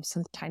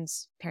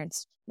 Sometimes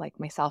parents like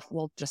myself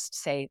will just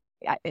say,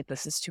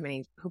 this is too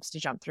many hoops to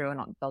jump through,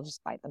 and they'll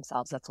just buy it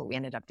themselves. That's what we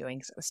ended up doing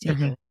because it was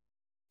taking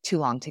too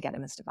long to get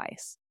him his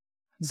device.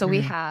 So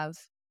we have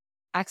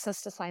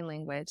access to sign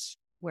language.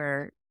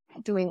 We're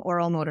doing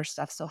oral motor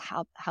stuff, so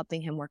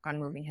helping him work on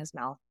moving his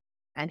mouth.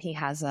 And he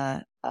has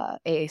a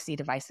AAC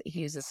device that he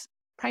uses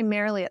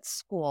primarily at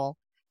school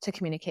to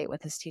communicate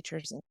with his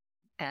teachers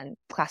and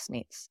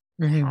classmates,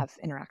 have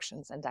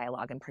interactions and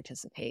dialogue and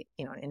participate,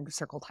 in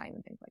circle time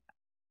and things like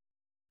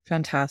that.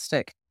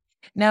 Fantastic.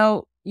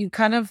 Now, you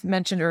kind of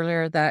mentioned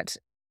earlier that,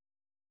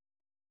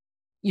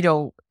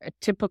 a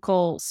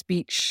typical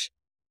speech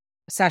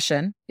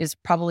session is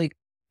probably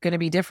going to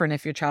be different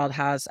if your child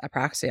has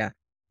apraxia.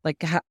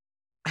 Like,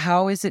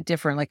 how is it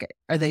different? Like,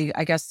 are they,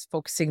 I guess,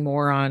 focusing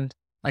more on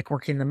like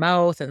working the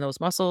mouth and those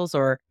muscles,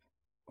 or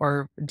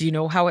do you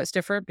know how it's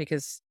different?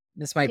 Because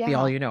this might be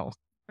all you know.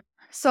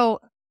 So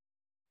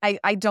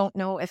I don't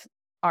know if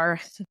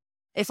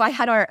I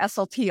had our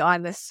SLP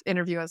on this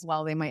interview as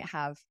well, they might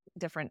have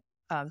different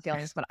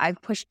feelings, but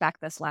I've pushed back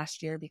this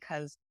last year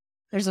because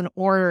there's an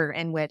order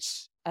in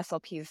which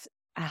SLPs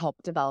help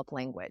develop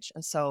language.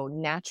 And so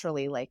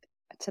naturally, like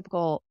a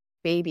typical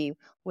baby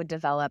would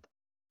develop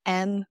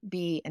M,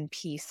 B, and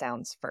P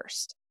sounds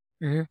first.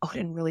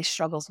 Odin really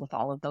struggles with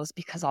all of those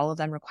because all of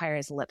them require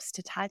his lips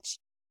to touch.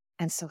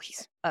 And so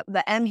he's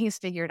the M he's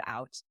figured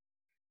out,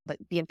 but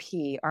B and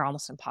P are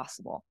almost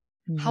impossible.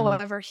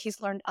 However, he's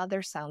learned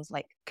other sounds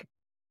like k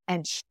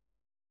and sh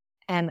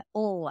and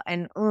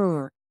and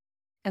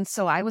And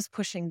so I was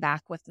pushing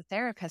back with the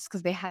therapist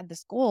because they had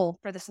this goal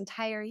for this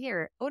entire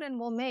year. Odin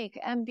will make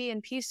M, B,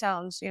 and P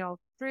sounds,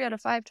 3 out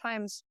of 5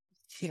 times,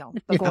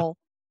 the goal.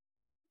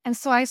 And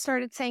so I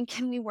started saying,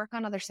 can we work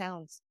on other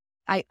sounds?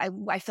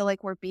 I feel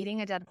like we're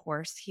beating a dead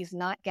horse. He's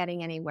not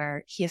getting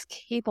anywhere. He is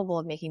capable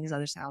of making these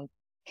other sounds.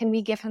 Can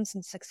we give him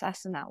some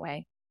success in that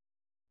way?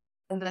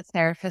 And the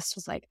therapist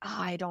was like,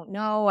 I don't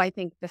know. I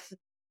think this is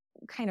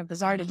kind of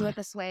bizarre to do it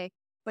this way.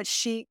 But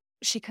she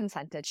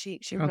consented. She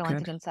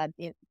relented and said,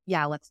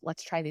 yeah,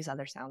 let's try these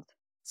other sounds.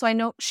 So I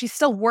know she's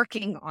still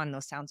working on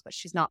those sounds, but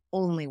she's not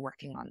only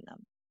working on them.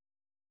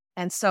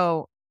 And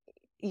so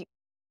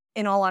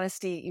in all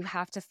honesty, you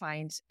have to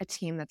find a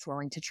team that's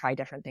willing to try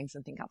different things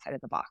and think outside of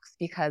the box,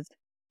 because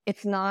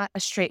it's not a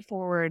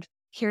straightforward,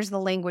 here's the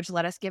language,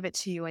 let us give it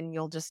to you and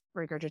you'll just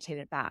regurgitate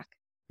it back.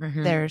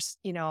 There's,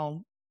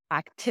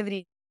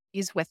 activities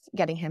with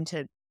getting him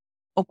to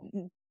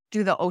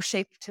do the O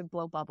shape to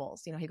blow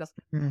bubbles. He goes,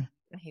 and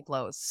he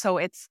blows. So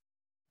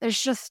there's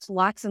just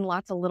lots and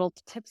lots of little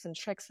tips and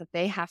tricks that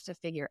they have to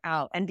figure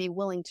out and be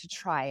willing to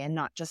try, and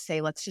not just say,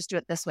 let's just do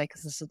it this way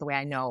because this is the way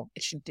I know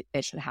it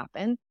should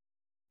happen.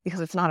 Because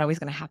it's not always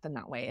going to happen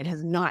that way.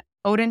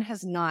 Odin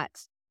has not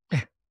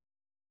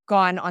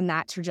gone on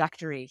that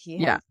trajectory.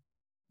 He has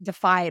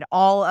defied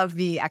all of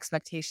the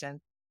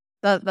expectation.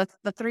 The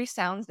 3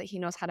 sounds that he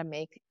knows how to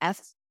make,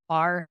 S,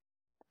 R,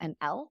 and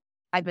L,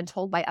 I've been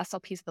told by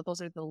SLPs that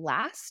those are the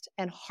last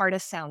and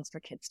hardest sounds for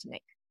kids to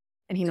make.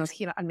 And he knows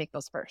how to make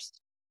those first.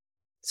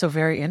 So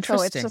very interesting.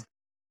 So it's just,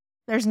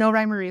 there's no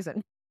rhyme or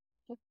reason.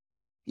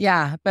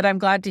 Yeah, but I'm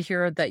glad to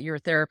hear that your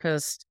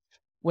therapist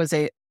was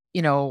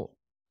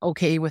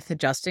okay with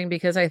adjusting,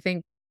 because I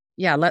think,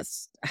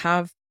 let's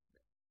have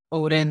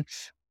Odin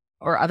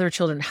or other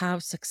children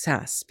have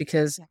success,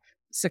 because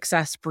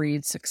success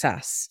breeds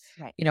success.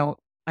 Right.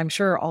 I'm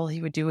sure all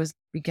he would do is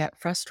get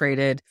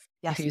frustrated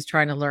if he's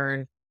trying to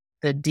learn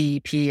the D,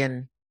 P,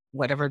 and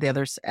whatever the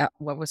others,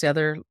 what was the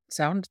other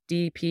sound?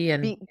 D, P,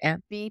 and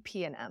M? B,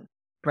 P, and M.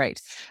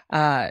 Right.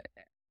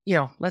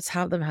 Let's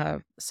have them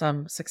have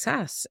some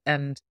success.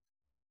 And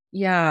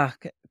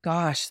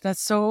gosh,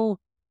 that's so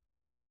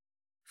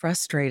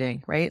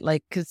frustrating, right?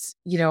 Like, because,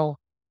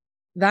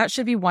 that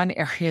should be one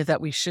area that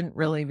we shouldn't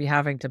really be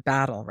having to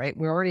battle, right?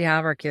 We already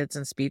have our kids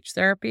in speech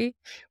therapy.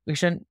 We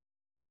shouldn't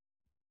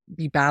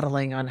be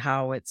battling on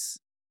how it's,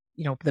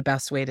 the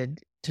best way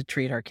to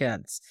treat our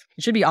kids.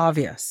 It should be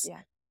obvious.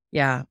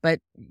 Yeah. But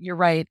you're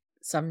right.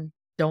 Some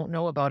don't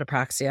know about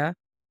apraxia,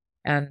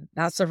 and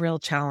that's a real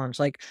challenge.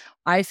 Like,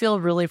 I feel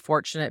really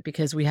fortunate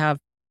because we have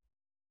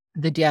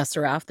the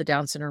DSRF, the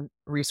Down Syndrome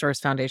Resource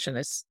Foundation,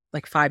 is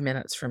like 5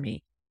 minutes from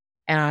me.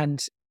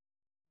 And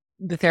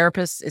the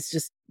therapist is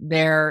just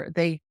there.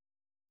 They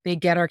they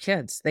get our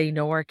kids. They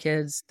know our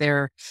kids.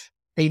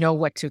 They know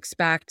what to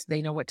expect.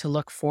 They know what to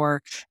look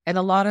for. And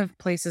a lot of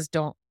places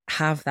don't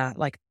have that.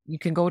 Like you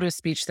can go to a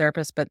speech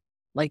therapist, but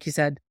like you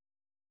said,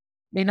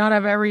 may not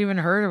have ever even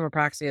heard of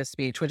apraxia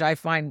speech, which I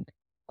find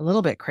a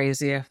little bit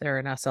crazy if they're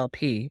an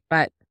SLP.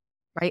 But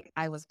Right.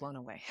 I was blown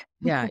away.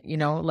 yeah,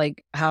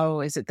 like how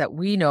is it that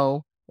we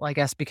know? Well, I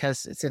guess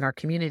because it's in our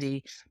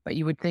community, but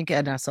you would think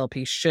an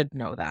SLP should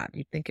know that.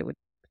 You'd think it would,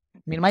 I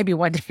mean, it might be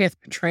one day of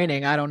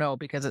training. I don't know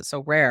because it's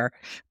so rare,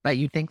 but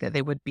you'd think that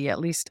they would be at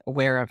least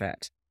aware of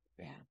it.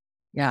 Yeah.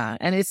 Yeah.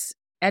 And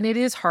it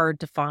is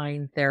hard to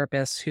find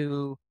therapists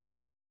who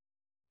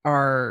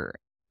are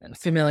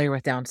familiar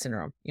with Down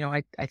syndrome.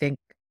 I think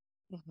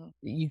hmm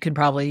you can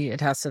probably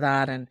attest to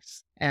that.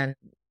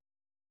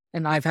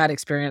 And I've had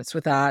experience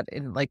with that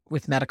in like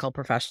with medical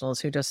professionals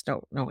who just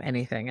don't know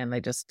anything and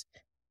they just,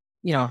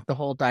 the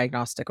whole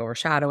diagnostic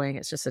overshadowing,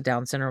 it's just a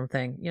Down syndrome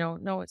thing.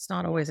 No, it's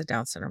not always a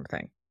Down syndrome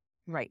thing.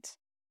 Right.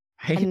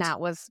 And Right. that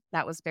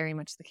was very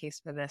much the case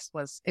for this.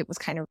 It was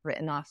kind of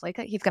written off like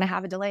he's going to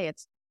have a delay.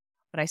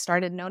 But I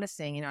started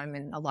noticing, I'm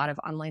in a lot of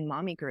online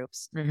mommy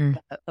groups. hmm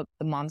The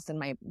moms in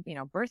my,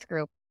 birth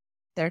group,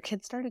 their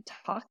kids started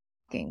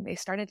talking. They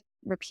started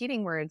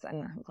repeating words,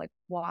 and I was like,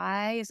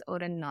 why is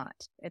Odin not?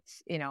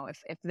 It's,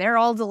 if they're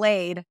all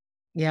delayed,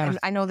 Yeah. and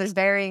I know there's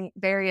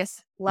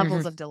various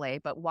levels hmm of delay,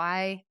 but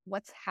why?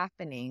 What's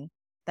happening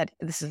that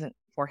this isn't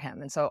for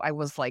him? And so I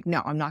was like,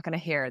 no, I'm not going to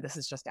hear this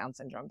is just Down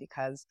syndrome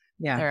because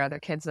Yeah. there are other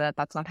kids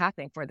that's not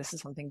happening for. This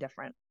is something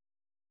different.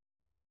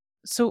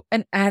 So,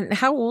 and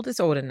how old is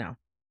Odin now?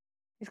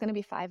 He's going to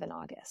be 5 in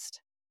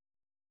August.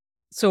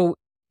 So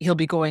he'll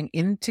be going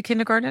into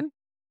kindergarten?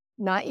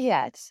 Not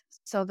yet.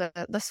 So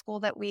the school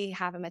that we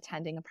have him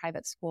attending, a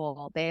private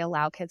school, they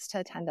allow kids to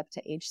attend up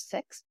to age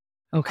 6.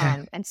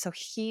 Okay. And so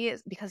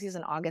because he's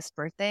an August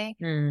birthday,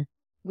 Mm.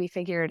 we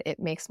figured it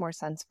makes more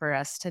sense for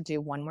us to do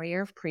one more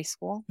year of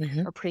preschool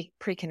Mhm. or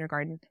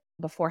pre-kindergarten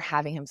before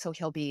having him. So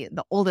he'll be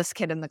the oldest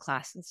kid in the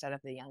class instead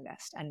of the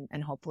youngest.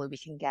 And hopefully we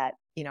can get,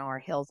 our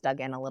heels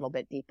dug in a little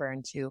bit deeper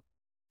into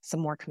some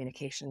more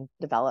communication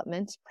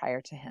development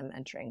prior to him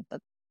entering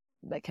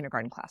the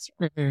kindergarten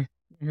classroom. Mhm.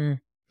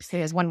 Mhm. So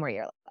he has one more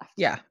year left.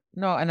 Yeah.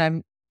 No, and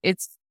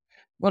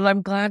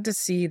I'm glad to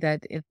see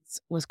that it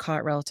was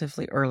caught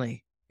relatively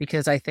early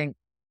because I think,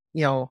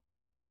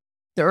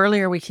 the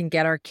earlier we can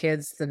get our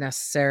kids the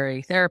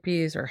necessary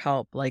therapies or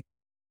help, like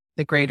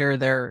the greater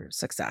their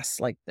success,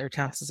 like their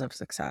chances of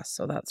success.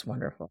 So that's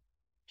wonderful.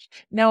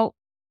 Now,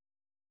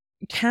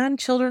 can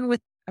children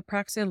with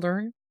apraxia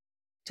learn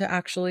to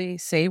actually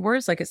say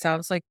words? Like it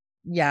sounds like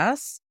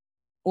yes,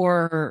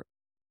 or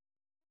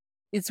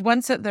it's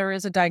once that there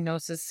is a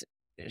diagnosis,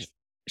 sh-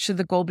 should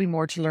the goal be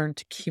more to learn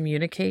to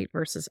communicate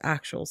versus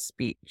actual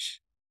speech?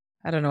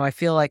 I don't know. I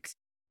feel like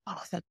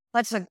Oh,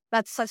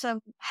 that's such a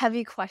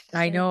heavy question.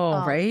 I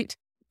know, right?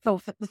 So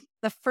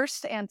the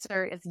first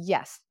answer is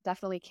yes,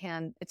 definitely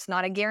can. It's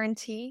not a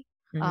guarantee.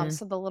 Mhm.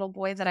 So the little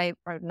boy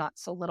or not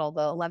so little,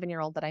 the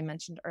 11-year-old that I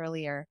mentioned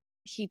earlier,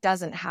 he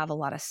doesn't have a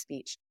lot of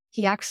speech.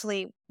 He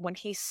actually, when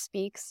he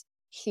speaks,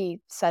 he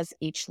says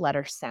each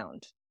letter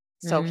sound.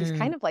 So he's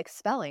kind of like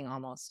spelling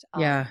almost.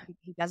 Yeah.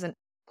 He doesn't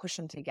push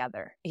them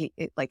together.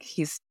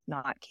 He's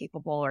not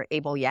capable or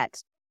able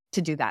yet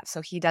to do that.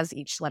 So he does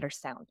each letter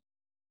sound.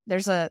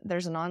 There's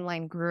an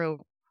online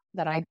group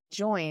that I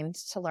joined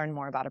to learn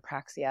more about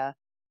apraxia,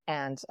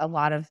 and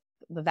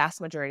the vast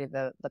majority of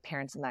the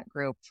parents in that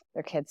group,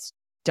 their kids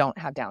don't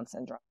have Down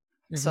syndrome.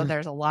 So Mhm.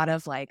 there's a lot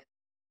of like,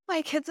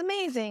 my kid's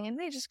amazing and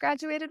they just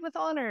graduated with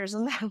honors,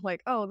 and then I'm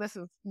like, oh, this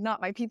is not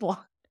my people.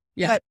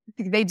 Yeah.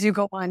 But they do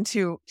go on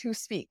to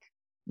speak.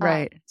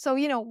 Right. So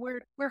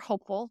we're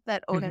hopeful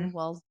that Odin Mhm.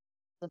 will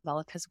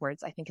develop his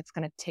words. I think it's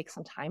going to take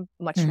some time,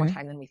 much more Mhm.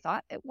 time than we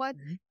thought it would.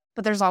 Mhm.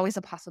 But there's always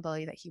a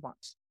possibility that he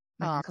won't,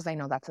 Mhm. because I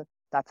know that's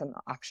an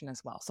option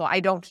as well. So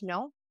I don't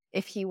know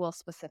if he will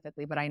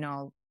specifically, but I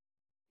know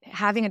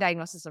having a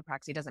diagnosis of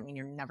apraxia doesn't mean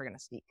you're never going to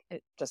speak.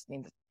 It just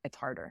means it's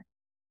harder.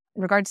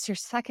 In regards to your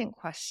second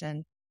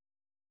question,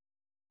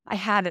 I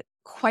had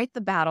quite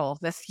the battle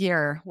this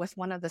year with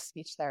one of the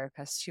speech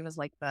therapists. She was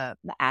like the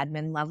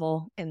admin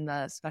level in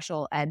the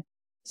special ed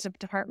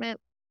department.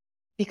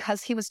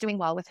 Because he was doing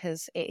well with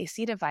his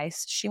AAC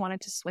device, she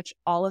wanted to switch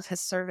all of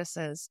his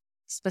services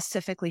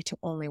specifically to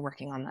only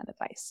working on that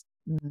device.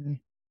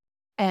 Mhm.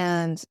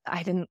 And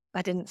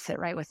that didn't sit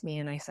right with me.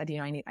 And I said,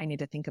 I need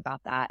to think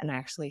about that. And I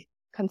actually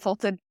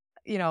consulted,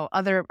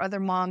 other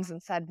moms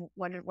and said,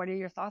 what are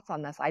your thoughts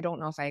on this? I don't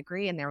know if I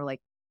agree. And they were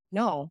like,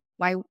 no,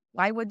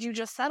 why would you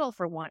just settle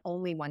for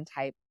only one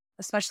type,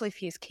 especially if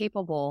he's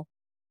capable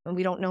and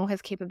we don't know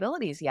his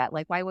capabilities yet?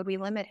 Like, why would we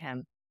limit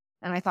him?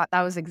 And I thought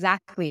that was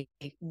exactly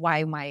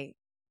why my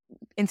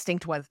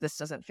instinct was this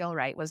doesn't feel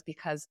right, was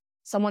because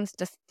someone's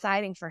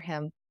deciding for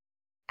him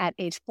at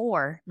age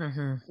 4,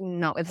 Mhm.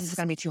 no, this is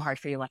going to be too hard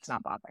for you. Let's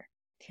not bother.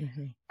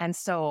 Mhm. And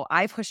so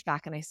I pushed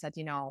back and I said,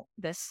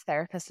 this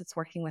therapist that's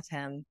working with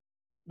him,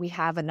 we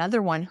have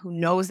another one who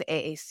knows the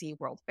AAC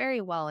world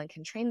very well and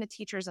can train the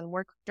teachers and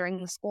work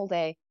during the school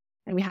day.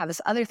 And we have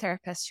this other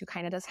therapist who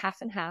kind of does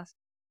half and half.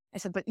 I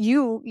said, but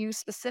you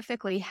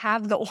specifically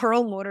have the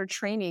oral motor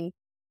training.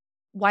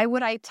 Why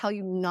would I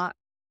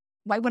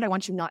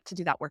want you not to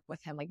do that work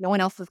with him? Like, no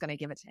one else is going to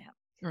give it to him.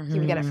 He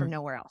would get it from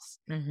nowhere else.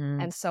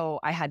 And so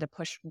I had to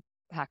push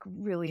back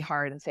really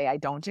hard and say, I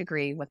don't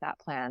agree with that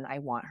plan. I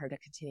want her to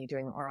continue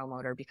doing the oral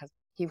motor because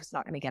he was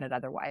not going to get it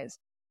otherwise.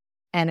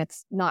 And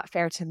it's not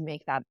fair to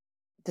make that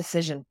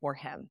decision for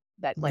him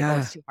that like, oh,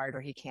 it's too hard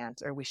or he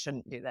can't, or we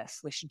shouldn't do this.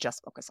 We should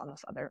just focus on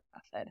this other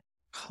method.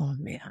 Oh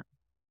man,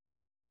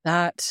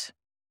 that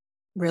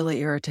really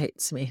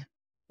irritates me.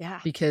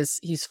 Yeah. Because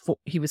he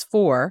was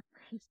 4.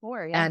 He's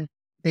 4, yeah. And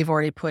they've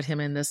already put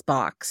him in this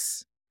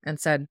box and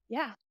said,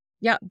 yeah,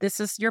 this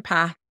is your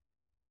path.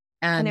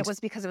 And it was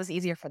because it was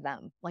easier for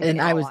them. Like, and in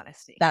all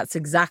honesty. That's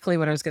exactly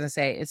what I was going to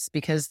say. It's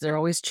because they're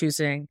always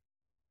choosing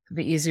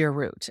the easier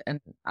route.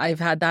 And I've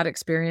had that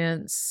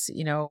experience,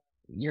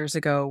 years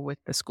ago with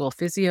the school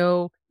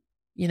physio,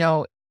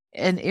 and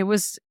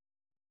it's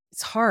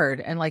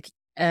hard.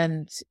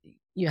 And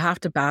you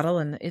have to battle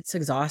and it's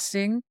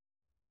exhausting,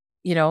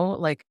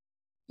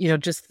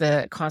 just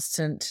the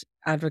constant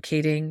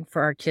advocating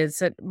for our kids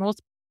that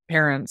most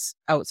parents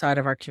outside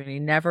of our community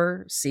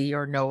never see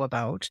or know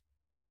about.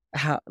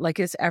 How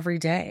it's every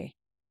day.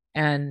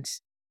 And,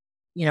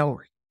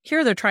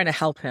 here they're trying to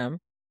help him,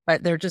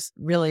 but they're just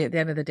really at the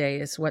end of the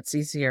day is what's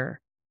easier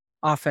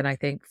often, I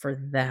think, for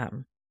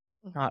them,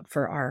 not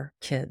for our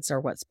kids or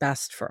what's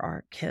best for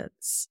our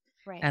kids.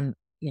 Right. And,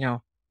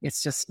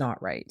 it's just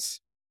not right.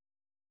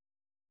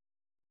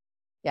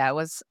 Yeah,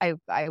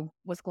 I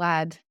was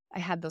glad I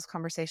had those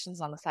conversations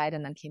on the side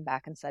and then came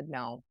back and said,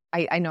 no,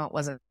 I know it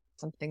wasn't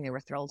something they were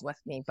thrilled with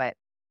me, but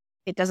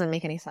it doesn't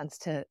make any sense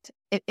to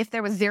if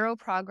there was zero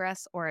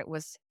progress or it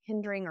was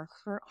hindering or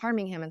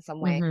harming him in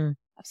some way,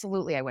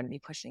 absolutely I wouldn't be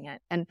pushing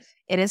it. And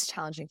it is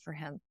challenging for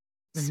him.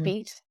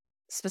 Speech,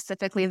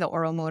 specifically the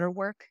oral motor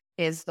work,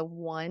 is the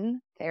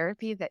one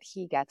therapy that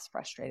he gets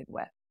frustrated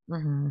with.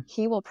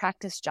 He will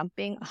practice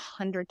jumping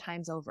 100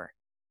 times over.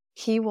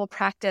 He will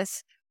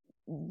practice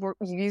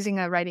using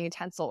a writing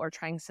utensil or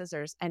trying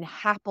scissors and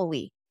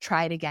happily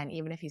try it again,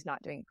 even if he's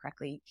not doing it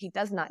correctly. He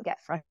does not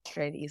get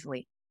frustrated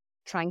easily.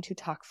 Trying to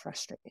talk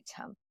frustrates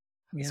him.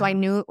 Yeah. So I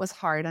knew it was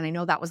hard. And I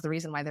know that was the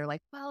reason why they're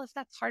like, well, if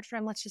that's hard for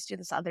him, let's just do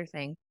this other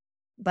thing.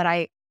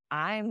 But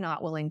I'm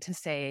not willing to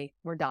say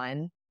we're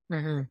done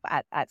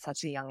at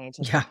such a young age.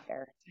 Yeah.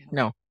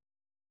 No.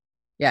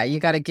 Yeah. You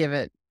got to give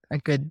it a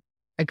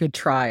good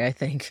try, I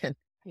think. And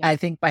I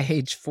think by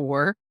age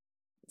 4,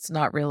 it's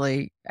not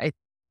really, I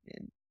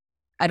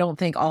don't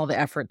think all the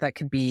effort that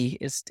could be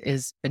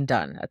is been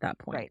done at that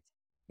point. Right.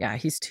 Yeah.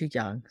 He's too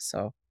young.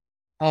 So,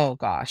 oh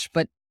gosh.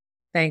 But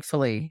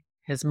thankfully,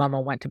 his mama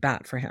went to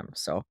bat for him.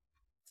 So,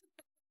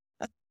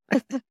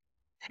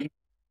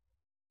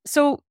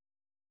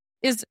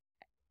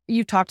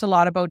 you've talked a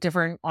lot about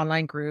different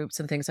online groups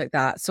and things like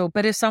that. So,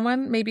 but if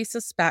someone maybe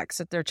suspects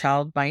that their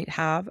child might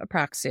have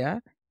apraxia,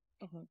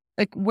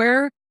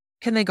 where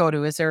can they go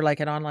to? Is there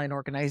like an online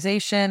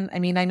organization? I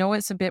mean, I know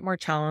it's a bit more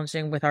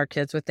challenging with our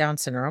kids with Down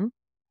syndrome,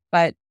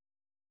 but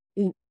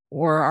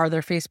or are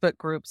there Facebook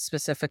groups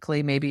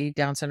specifically, maybe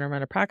Down syndrome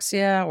and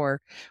apraxia or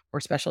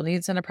special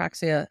needs and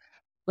apraxia?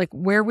 Like,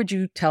 where would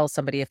you tell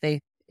somebody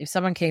if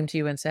someone came to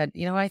you and said,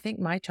 I think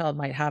my child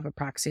might have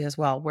apraxia as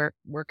well,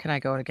 where can I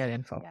go to get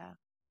info? Yeah.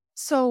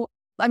 So,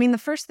 I mean, the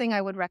first thing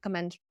I would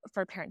recommend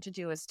for a parent to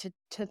do is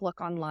to look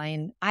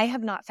online. I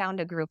have not found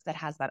a group that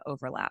has that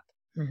overlap.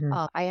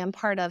 I am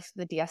part of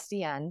the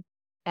DSDN,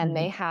 and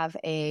they have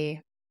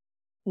a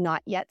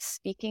not yet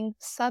speaking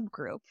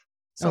subgroup.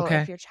 So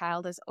if your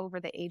child is over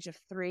the age of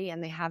 3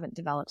 and they haven't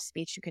developed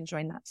speech, you can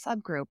join that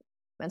subgroup.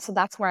 And so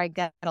that's where I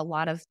get a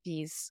lot of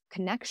these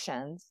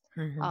connections.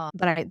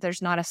 But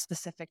there's not a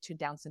specific to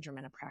Down syndrome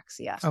and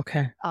apraxia.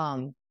 Okay.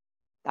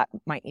 That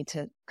might need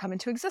to come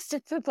into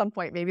existence at some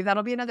point. Maybe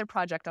that'll be another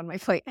project on my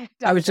plate.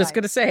 I was just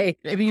going to say,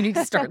 maybe you need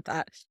to start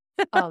that.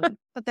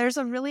 But there's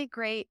a really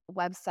great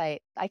website.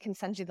 I can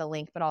send you the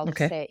link, but I'll just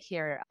say it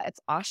here. It's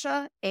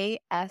ASHA,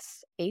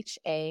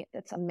 ASHA.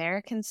 It's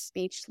American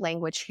Speech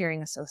Language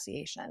Hearing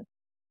Association.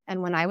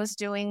 And when I was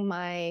doing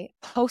my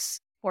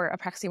posts for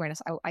apraxia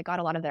awareness, I got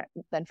a lot of the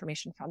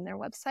information from their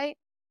website.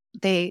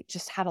 They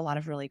just had a lot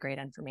of really great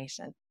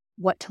information.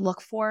 What to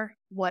look for,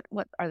 what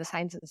are the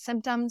signs and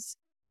symptoms,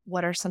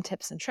 what are some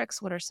tips and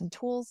tricks, what are some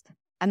tools.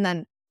 And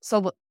then,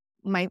 so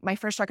my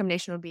first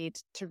recommendation would be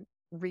to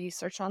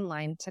research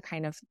online to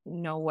kind of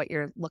know what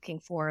you're looking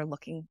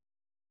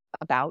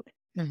about.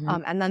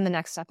 And then the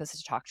next step is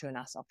to talk to an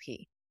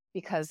SLP,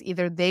 because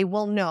either they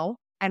will know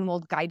and will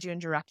guide you and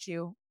direct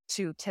you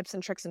to tips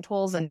and tricks and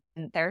tools and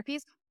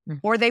therapies,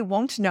 or they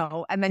won't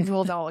know. And then you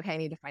will know, okay, I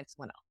need to find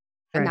someone else.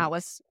 And that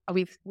was,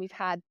 we've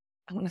had,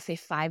 I want to say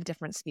 5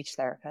 different speech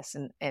therapists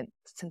and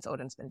since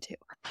Odin's been 2.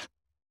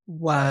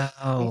 Wow.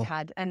 We've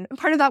had, and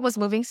part of that was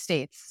moving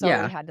states. So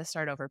we had to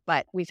start over,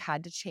 but we've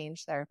had to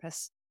change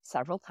therapists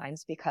several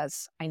times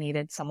because I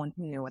needed someone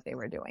who knew what they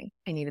were doing.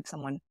 I needed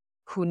someone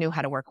who knew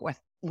how to work with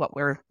what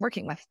we're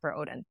working with for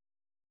Odin.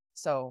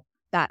 So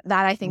that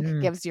I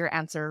think gives your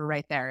answer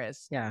right there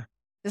is,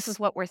 this is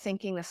what we're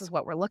thinking. This is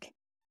what we're looking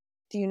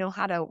do you know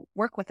how to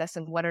work with this?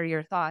 And what are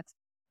your thoughts?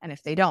 And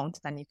if they don't,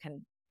 then you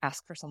can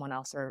ask for someone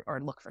else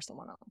or look for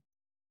someone else.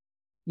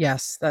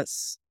 Yes,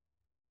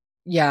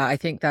 I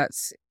think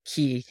that's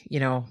key.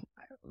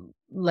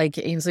 Like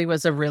Ainsley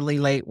was a really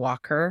late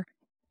walker,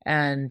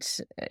 and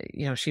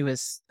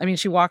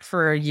she walked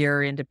for a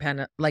year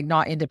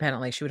not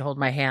independently. She would hold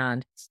my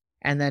hand,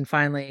 and then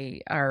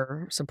finally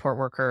our support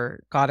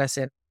worker got us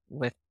in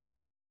with,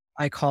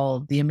 I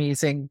call the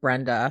amazing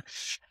Brenda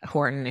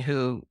Horton,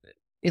 who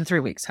in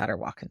 3 weeks had her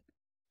walking.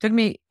 Took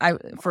me,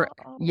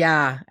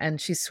 and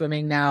she's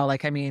swimming now.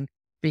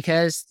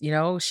 Because,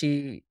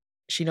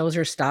 she knows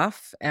her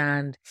stuff,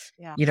 and,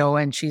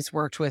 and she's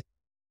worked with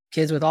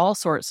kids with all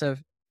sorts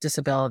of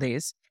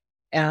disabilities,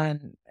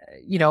 and,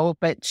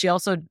 but she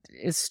also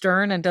is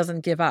stern and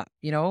doesn't give up,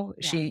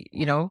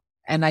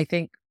 and I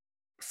think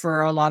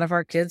for a lot of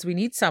our kids, we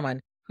need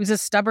someone who's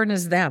as stubborn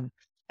as them.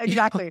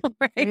 Exactly.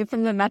 Right? Maybe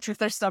from the metrics,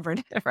 they're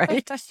stubborn.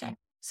 Right.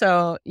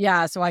 So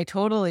I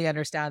totally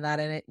understand that.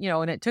 And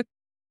it took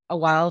a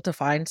while to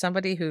find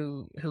somebody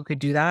who could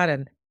do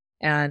that.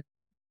 And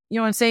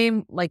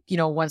same,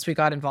 once we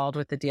got involved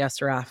with the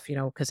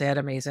DSRF, because they had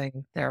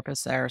amazing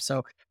therapists there.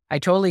 So I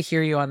totally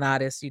hear you on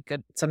that.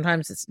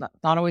 Sometimes it's not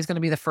always going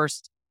to be the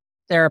first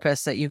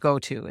therapist that you go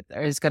to. It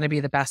is going to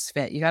be the best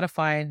fit. You got to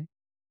find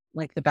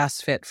the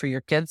best fit for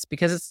your kids,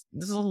 because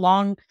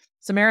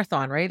it's a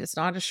marathon, right? It's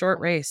not a short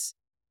race.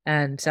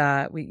 And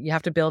you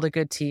have to build a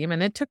good team.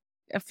 And it took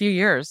a few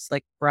years,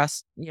 for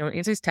us,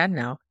 Ainsley's 10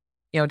 now,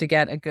 to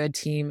get a good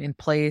team in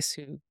place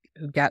who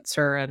gets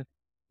her and,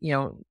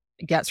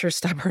 gets her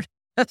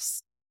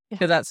stubbornness.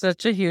 Because that's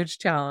such a huge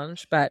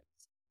challenge. But,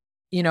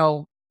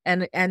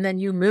 and then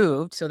you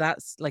moved. So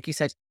that's, like you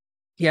said,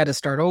 you had to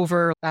start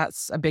over.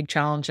 That's a big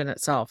challenge in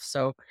itself.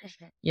 So,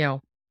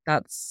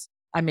 that's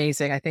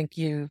amazing. I think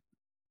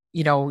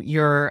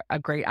you're a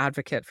great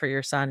advocate for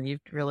your son. You've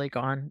really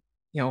gone,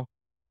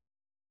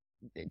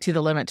 to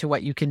the limit to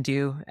what you can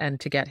do and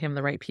to get him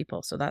the right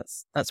people. So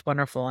that's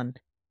wonderful. And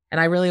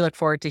I really look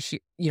forward to,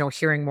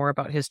 hearing more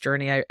about his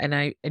journey.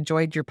 I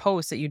enjoyed your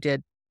post that you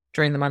did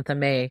during the month of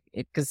May,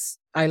 because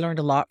I learned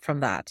a lot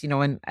from that,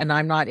 and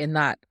I'm not in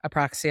that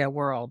Apraxia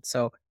world.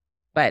 So,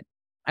 but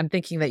I'm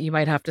thinking that you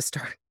might have to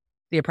start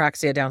the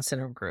Apraxia Down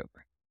syndrome group.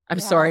 I'm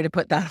sorry to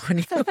put that on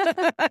you.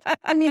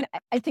 I mean,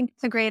 I think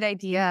it's a great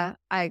idea.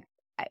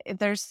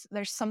 There's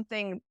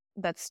something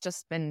that's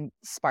just been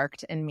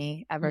sparked in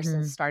me ever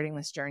since starting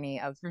this journey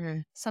of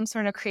some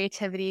sort of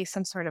creativity,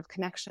 some sort of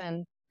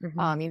connection.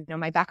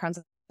 My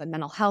background's in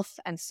mental health.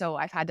 And so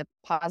I've had to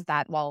pause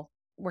that while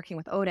working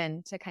with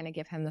Odin to kind of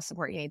give him the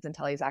support he needs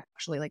until he's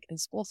actually in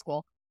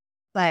school.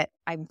 But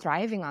I'm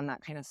thriving on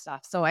that kind of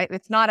stuff. So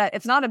it's not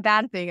a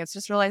bad thing. It's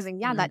just realizing,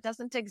 that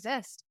doesn't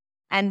exist.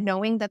 And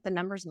knowing that the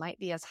numbers might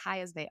be as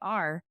high as they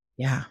are,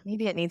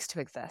 maybe it needs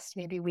to exist.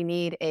 Maybe we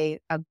need a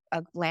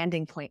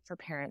landing point for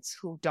parents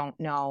who don't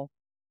know,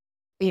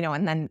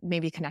 and then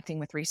maybe connecting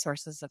with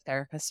resources of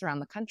therapists around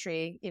the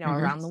country,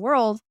 around the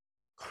world,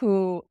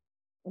 who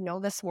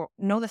know this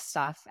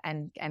stuff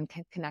and can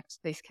connect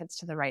these kids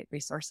to the right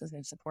resources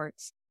and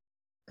supports.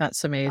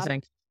 That's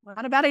amazing.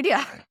 Not a bad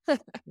idea.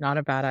 Not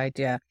a bad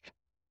idea.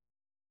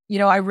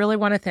 I really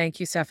want to thank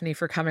you, Stephanie,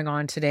 for coming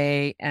on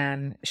today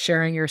and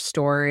sharing your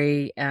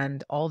story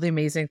and all the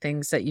amazing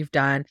things that you've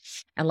done.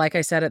 And like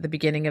I said at the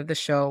beginning of the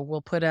show,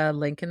 we'll put a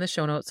link in the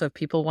show notes so if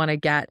people want to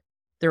get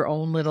their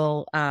own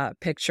little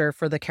picture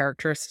for the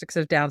characteristics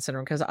of Down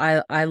syndrome, because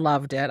I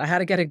loved it. I had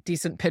to get a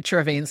decent picture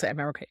of Ainsley. I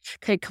remember,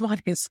 okay, come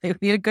on, Ainsley,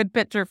 we need a good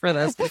picture for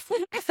this.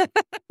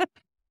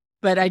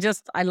 But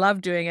I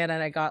love doing it,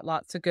 and I got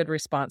lots of good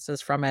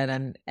responses from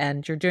it.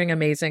 And you're doing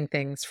amazing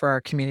things for our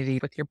community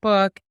with your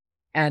book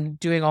and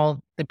doing all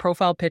the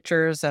profile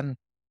pictures and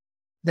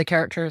the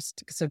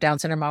characteristics of Down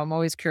syndrome. I'm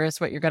always curious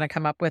what you're going to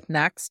come up with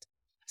next.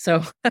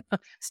 So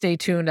stay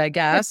tuned, I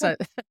guess.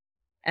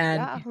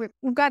 And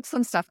we've got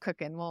some stuff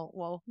cooking.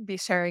 We'll be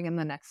sharing in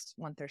the next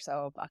month or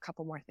so a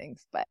couple more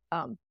things. But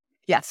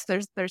yes,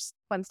 there's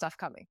fun stuff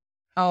coming.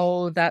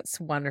 Oh, that's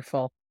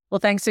wonderful. Well,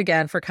 thanks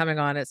again for coming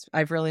on.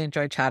 I've really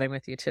enjoyed chatting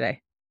with you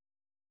today.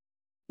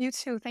 You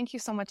too. Thank you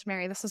so much,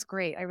 Mary. This is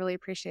great. I really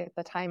appreciate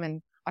the time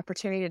and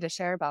opportunity to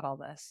share about all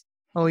this.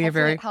 Oh,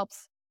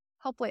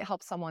 Hopefully it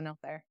helps someone out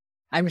there.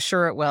 I'm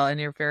sure it will, and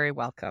you're very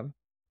welcome.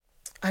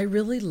 I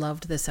really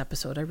loved this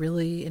episode. I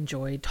really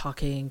enjoyed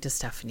talking to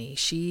Stephanie.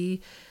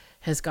 She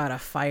has got a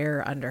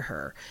fire under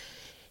her.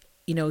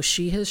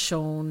 She has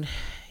shown,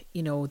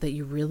 that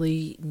you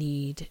really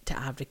need to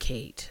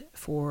advocate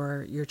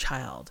for your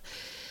child,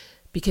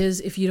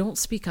 because if you don't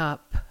speak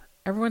up,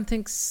 everyone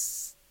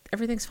thinks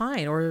everything's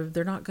fine, or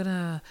they're not going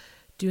to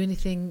do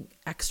anything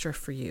extra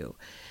for you.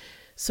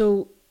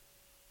 So,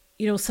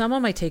 some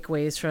of my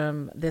takeaways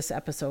from this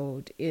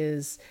episode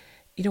is,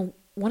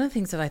 one of the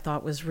things that I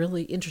thought was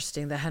really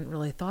interesting that I hadn't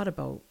really thought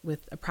about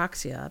with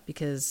apraxia,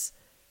 because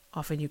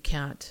often you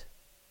can't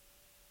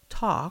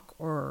talk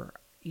or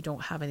you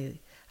don't have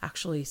any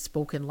actually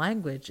spoken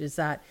language, is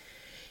that,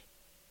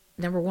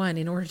 number one,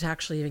 in order to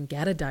actually even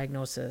get a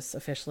diagnosis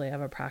officially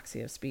of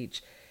apraxia of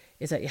speech,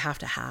 is that you have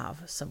to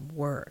have some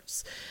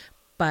words.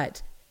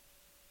 But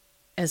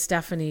as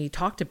Stephanie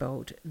talked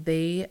about,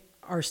 they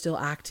are still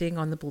acting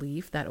on the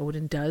belief that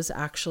Odin does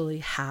actually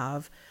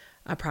have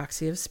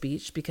apraxia of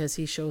speech, because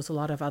he shows a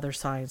lot of other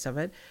signs of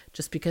it.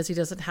 Just because he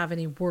doesn't have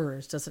any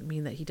words doesn't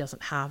mean that he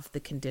doesn't have the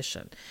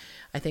condition.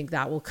 I think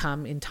that will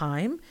come in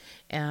time,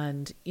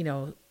 and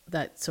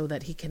that so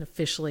that he can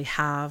officially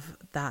have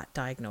that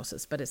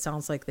diagnosis. But it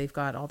sounds like they've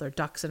got all their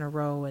ducks in a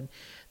row and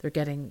they're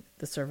getting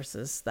the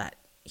services that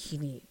he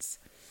needs.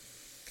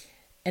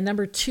 And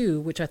number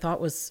 2, which I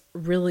thought was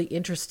really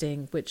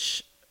interesting,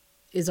 which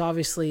is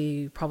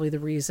obviously probably the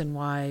reason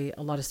why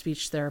a lot of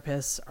speech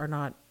therapists are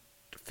not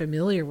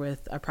familiar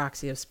with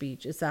apraxia of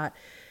speech, is that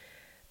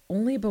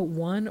only about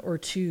 1 or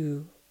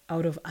 2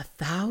 out of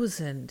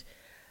 1,000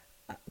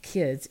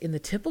 kids in the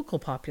typical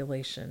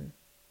population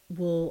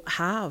will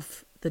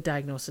have the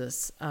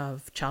diagnosis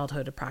of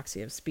childhood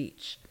apraxia of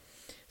speech.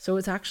 So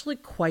it's actually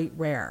quite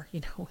rare.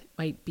 It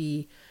might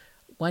be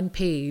 1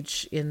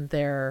 page in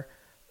their,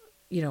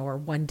 or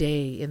 1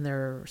 day in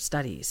their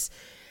studies.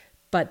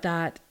 But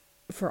that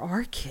for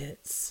our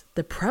kids,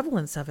 the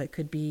prevalence of it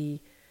could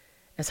be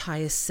as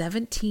high as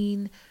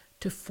 17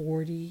 to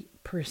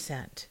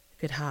 40%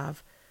 could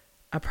have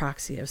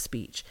apraxia of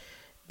speech.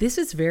 This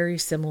is very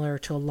similar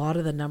to a lot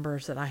of the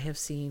numbers that I have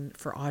seen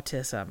for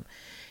autism.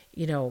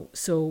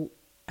 So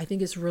I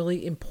think it's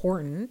really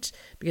important,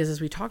 because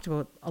as we talked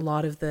about, a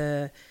lot of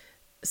the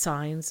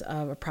signs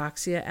of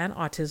apraxia and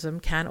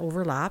autism can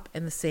overlap,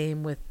 and the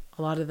same with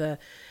a lot of the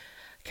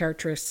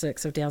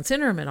characteristics of Down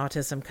syndrome and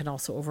autism can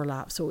also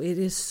overlap. So it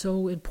is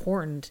so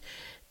important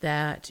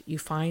that you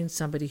find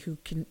somebody who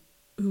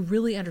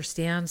really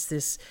understands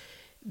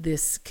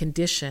this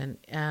condition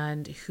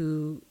and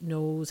who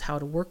knows how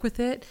to work with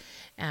it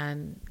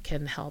and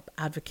can help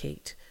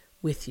advocate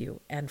with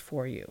you and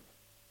for you.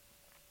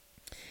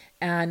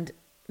 And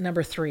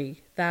number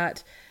 3,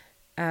 that,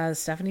 as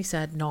Stephanie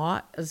said,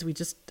 as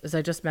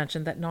I just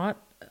mentioned, that not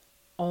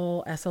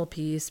all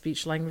SLPs,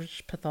 speech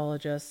language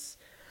pathologists,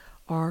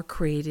 are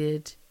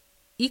created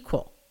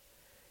equal,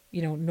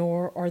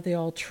 nor are they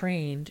all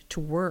trained to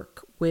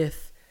work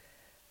with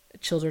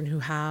children who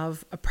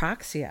have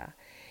apraxia.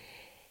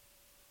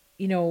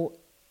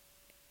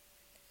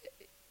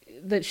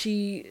 That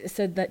she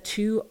said that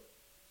 2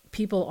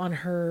 people on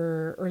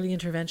her early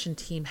intervention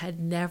team had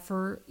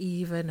never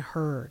even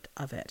heard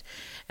of it.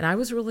 And I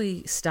was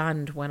really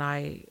stunned when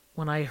I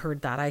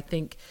heard that. I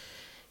think,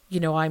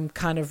 I'm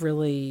kind of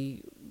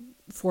really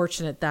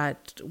fortunate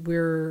that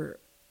we're,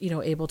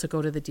 able to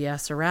go to the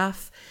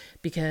DSRF,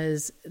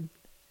 because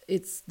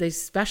they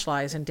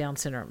specialize in Down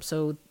syndrome.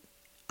 So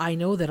I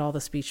know that all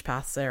the speech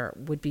paths there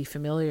would be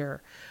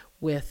familiar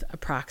with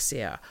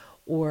apraxia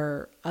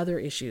or other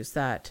issues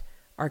that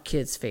our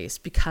kids face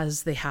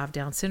because they have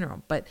Down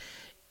syndrome. But,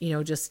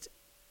 just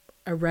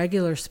a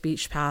regular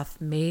speech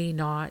path may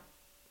not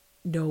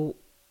know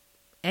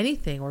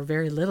anything or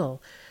very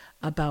little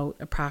about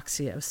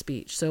apraxia of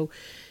speech. So,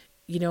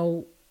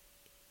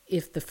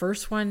 if the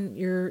first one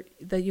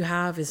that you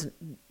have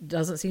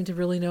doesn't seem to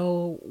really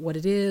know what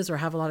it is or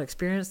have a lot of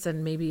experience,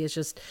 then maybe it's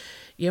just,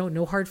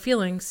 no hard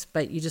feelings,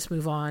 but you just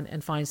move on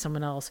and find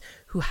someone else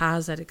who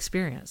has that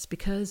experience,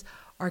 because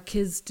our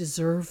kids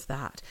deserve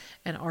that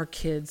and our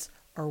kids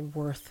are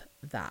worth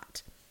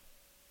that.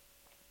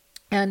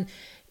 And,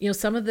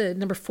 some of the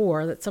number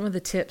 4, some of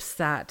the tips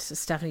that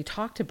Stephanie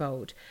talked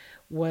about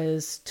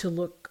was to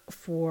look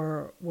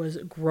for was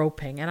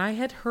groping. And I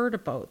had heard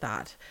about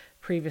that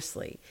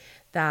previously,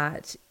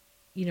 that,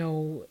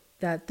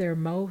 that their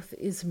mouth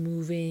is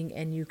moving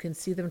and you can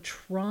see them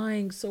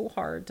trying so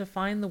hard to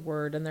find the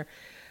word, and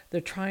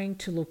they're trying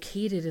to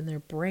locate it in their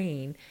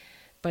brain,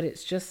 but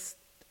it's just,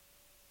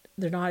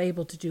 they're not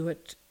able to do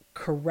it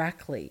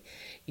correctly,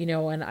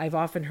 and I've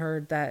often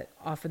heard that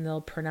often they'll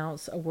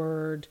pronounce a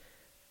word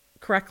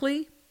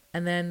correctly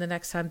and then the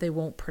next time they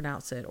won't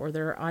pronounce it, or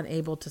they're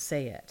unable to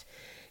say it,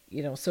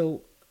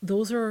 so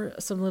those are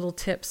some little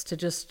tips to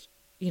just,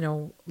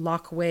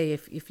 lock away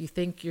if you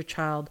think your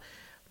child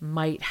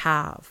might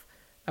have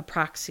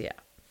apraxia.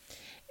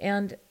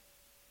 And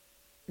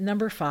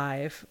number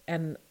 5,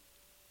 and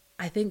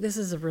I think this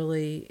is a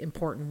really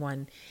important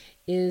one,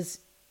 is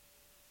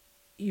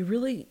you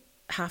really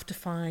have to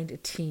find a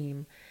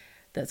team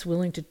that's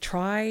willing to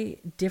try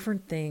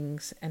different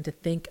things and to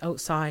think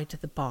outside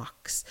the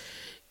box.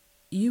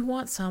 You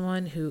want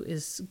someone who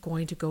is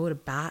going to go to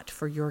bat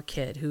for your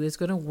kid, who is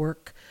going to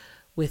work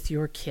with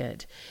your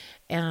kid.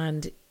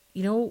 And,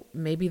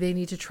 maybe they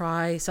need to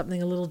try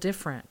something a little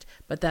different,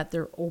 but that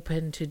they're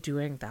open to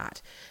doing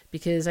that.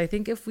 Because I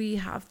think if we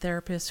have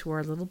therapists who are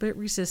a little bit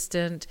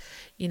resistant,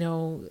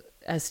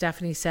 as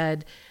Stephanie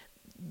said,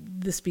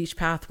 the speech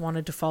path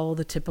wanted to follow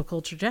the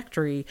typical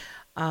trajectory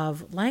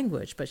of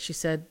language, but she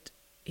said,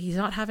 he's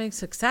not having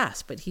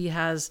success, but he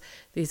has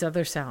these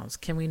other sounds.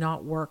 Can we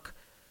not work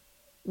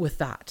with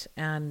that?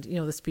 And,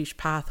 the speech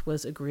path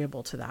was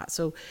agreeable to that.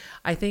 So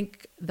I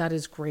think that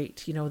is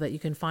great, that you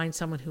can find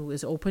someone who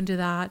is open to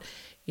that,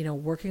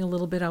 working a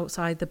little bit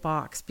outside the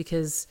box,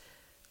 because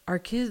our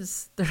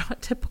kids, they're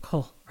not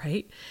typical,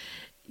 right?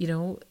 You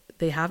know,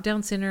 they have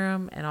Down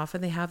syndrome, and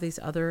often they have these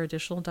other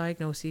additional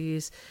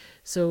diagnoses.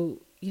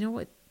 So, you know,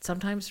 it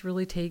sometimes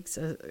really takes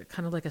a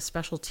kind of like a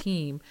special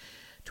team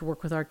to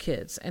work with our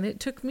kids. And it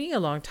took me a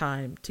long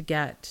time to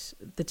get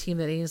the team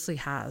that Ainsley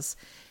has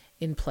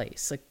in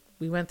place. Like,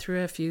 we went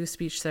through a few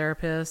speech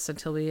therapists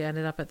until we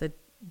ended up at the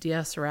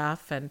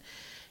DSRF and,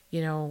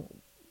 you know,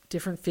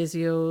 different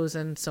physios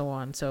and so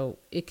on. So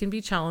it can be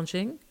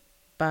challenging,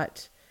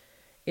 but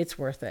it's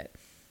worth it.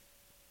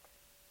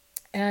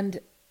 And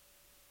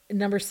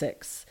number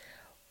 6,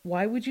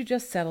 why would you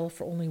just settle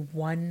for only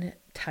one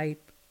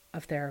type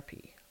of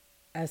therapy?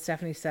 As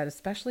Stephanie said,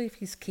 especially if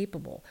he's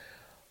capable,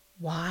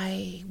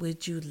 why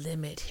would you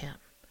limit him?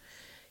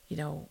 You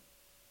know,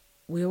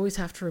 we always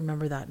have to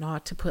remember that,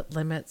 not to put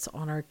limits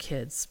on our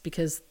kids,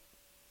 because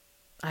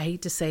I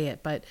hate to say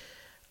it, but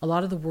a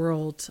lot of the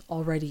world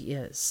already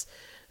is.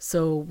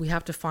 So we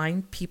have to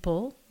find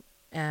people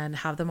and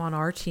have them on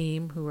our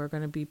team who are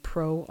going to be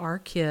pro our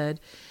kid,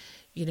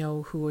 you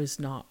know, who are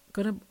not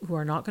going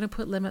to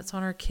put limits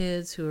on our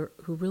kids, who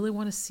really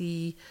want to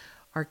see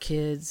our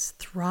kids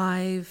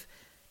thrive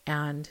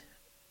and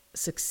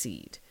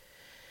succeed.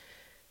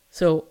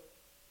 So,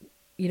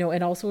 you know,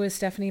 and also, as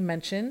Stephanie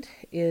mentioned,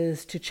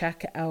 is to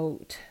check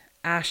out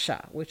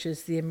ASHA, which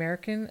is the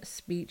American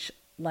Speech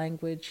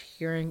Language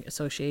Hearing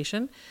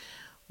Association.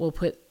 We'll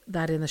put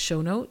that in the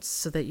show notes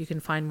so that you can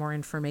find more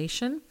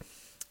information.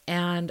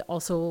 And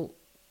also,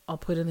 I'll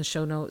put in the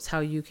show notes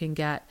how you can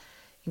get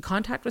in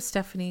contact with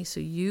Stephanie so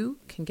you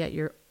can get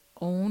your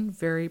own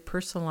very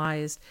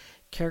personalized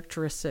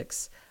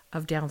characteristics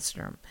of Down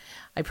syndrome.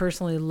 I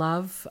personally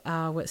love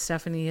what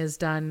Stephanie has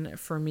done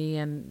for me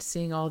and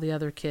seeing all the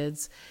other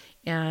kids.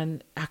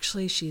 And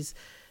actually, she's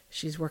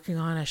working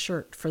on a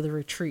shirt for the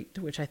retreat,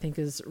 which I think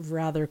is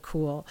rather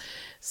cool.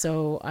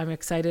 So I'm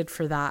excited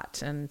for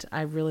that. And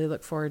I really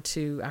look forward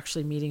to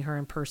actually meeting her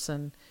in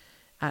person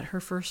at her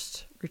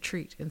first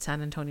retreat in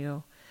San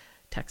Antonio,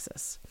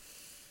 Texas.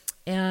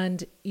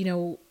 And, you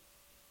know,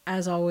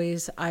 as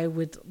always, I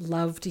would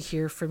love to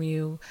hear from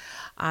you.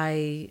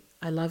 I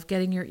love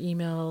getting your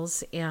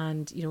emails,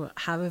 and, you know,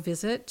 have a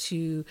visit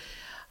to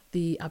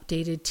the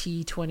updated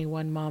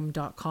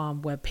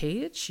T21Mom.com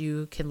webpage.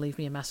 You can leave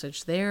me a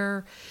message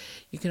there.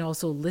 You can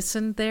also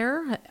listen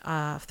there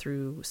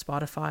through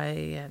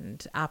Spotify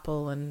and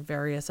Apple and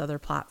various other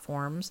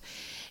platforms.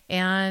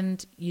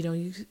 And, you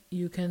know,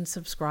 you can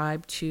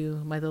subscribe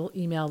to my little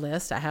email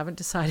list. I haven't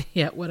decided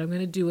yet what I'm going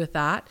to do with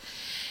that.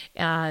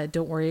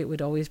 Don't worry, it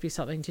would always be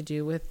something to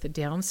do with the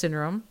Down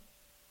syndrome.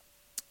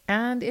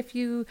 And if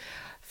you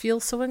feel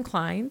so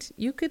inclined,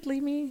 you could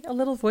leave me a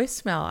little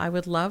voicemail. I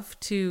would love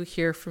to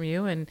hear from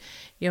you, and,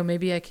 you know,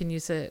 maybe I can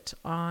use it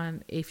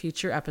on a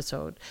future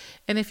episode.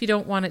 And if you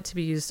don't want it to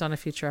be used on a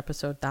future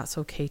episode, that's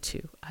okay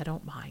too. I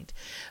don't mind.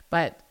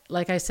 But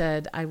like I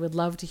said, I would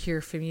love to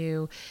hear from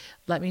you.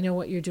 Let me know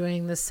what you're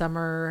doing this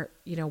summer.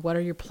 You know, what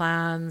are your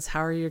plans?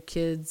 How are your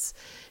kids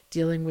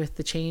dealing with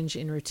the change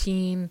in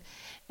routine?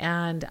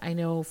 And I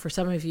know for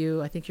some of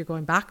you, I think you're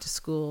going back to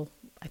school,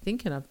 I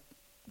think in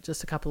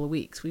just a couple of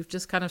weeks. We've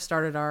just kind of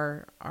started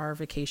our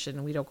vacation,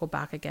 and we don't go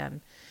back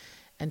again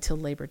until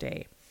Labor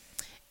Day.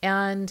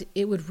 And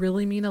it would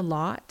really mean a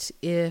lot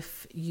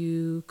if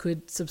you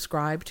could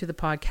subscribe to the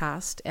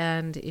podcast.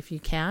 And if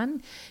you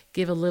can,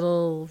 give a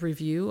little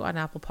review on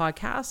Apple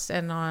Podcasts,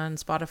 and on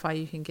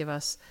Spotify, you can give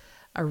us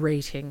a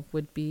rating,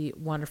 would be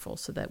wonderful,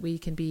 so that we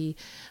can be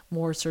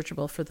more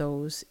searchable for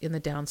those in the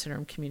Down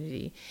syndrome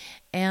community.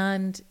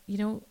 And, you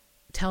know,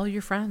 tell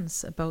your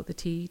friends about the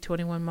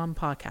T21Mom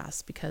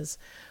podcast, because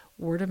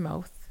word of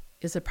mouth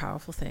is a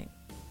powerful thing.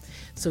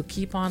 So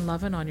keep on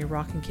loving on your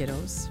rockin'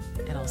 kiddos,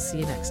 and I'll see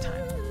you next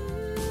time.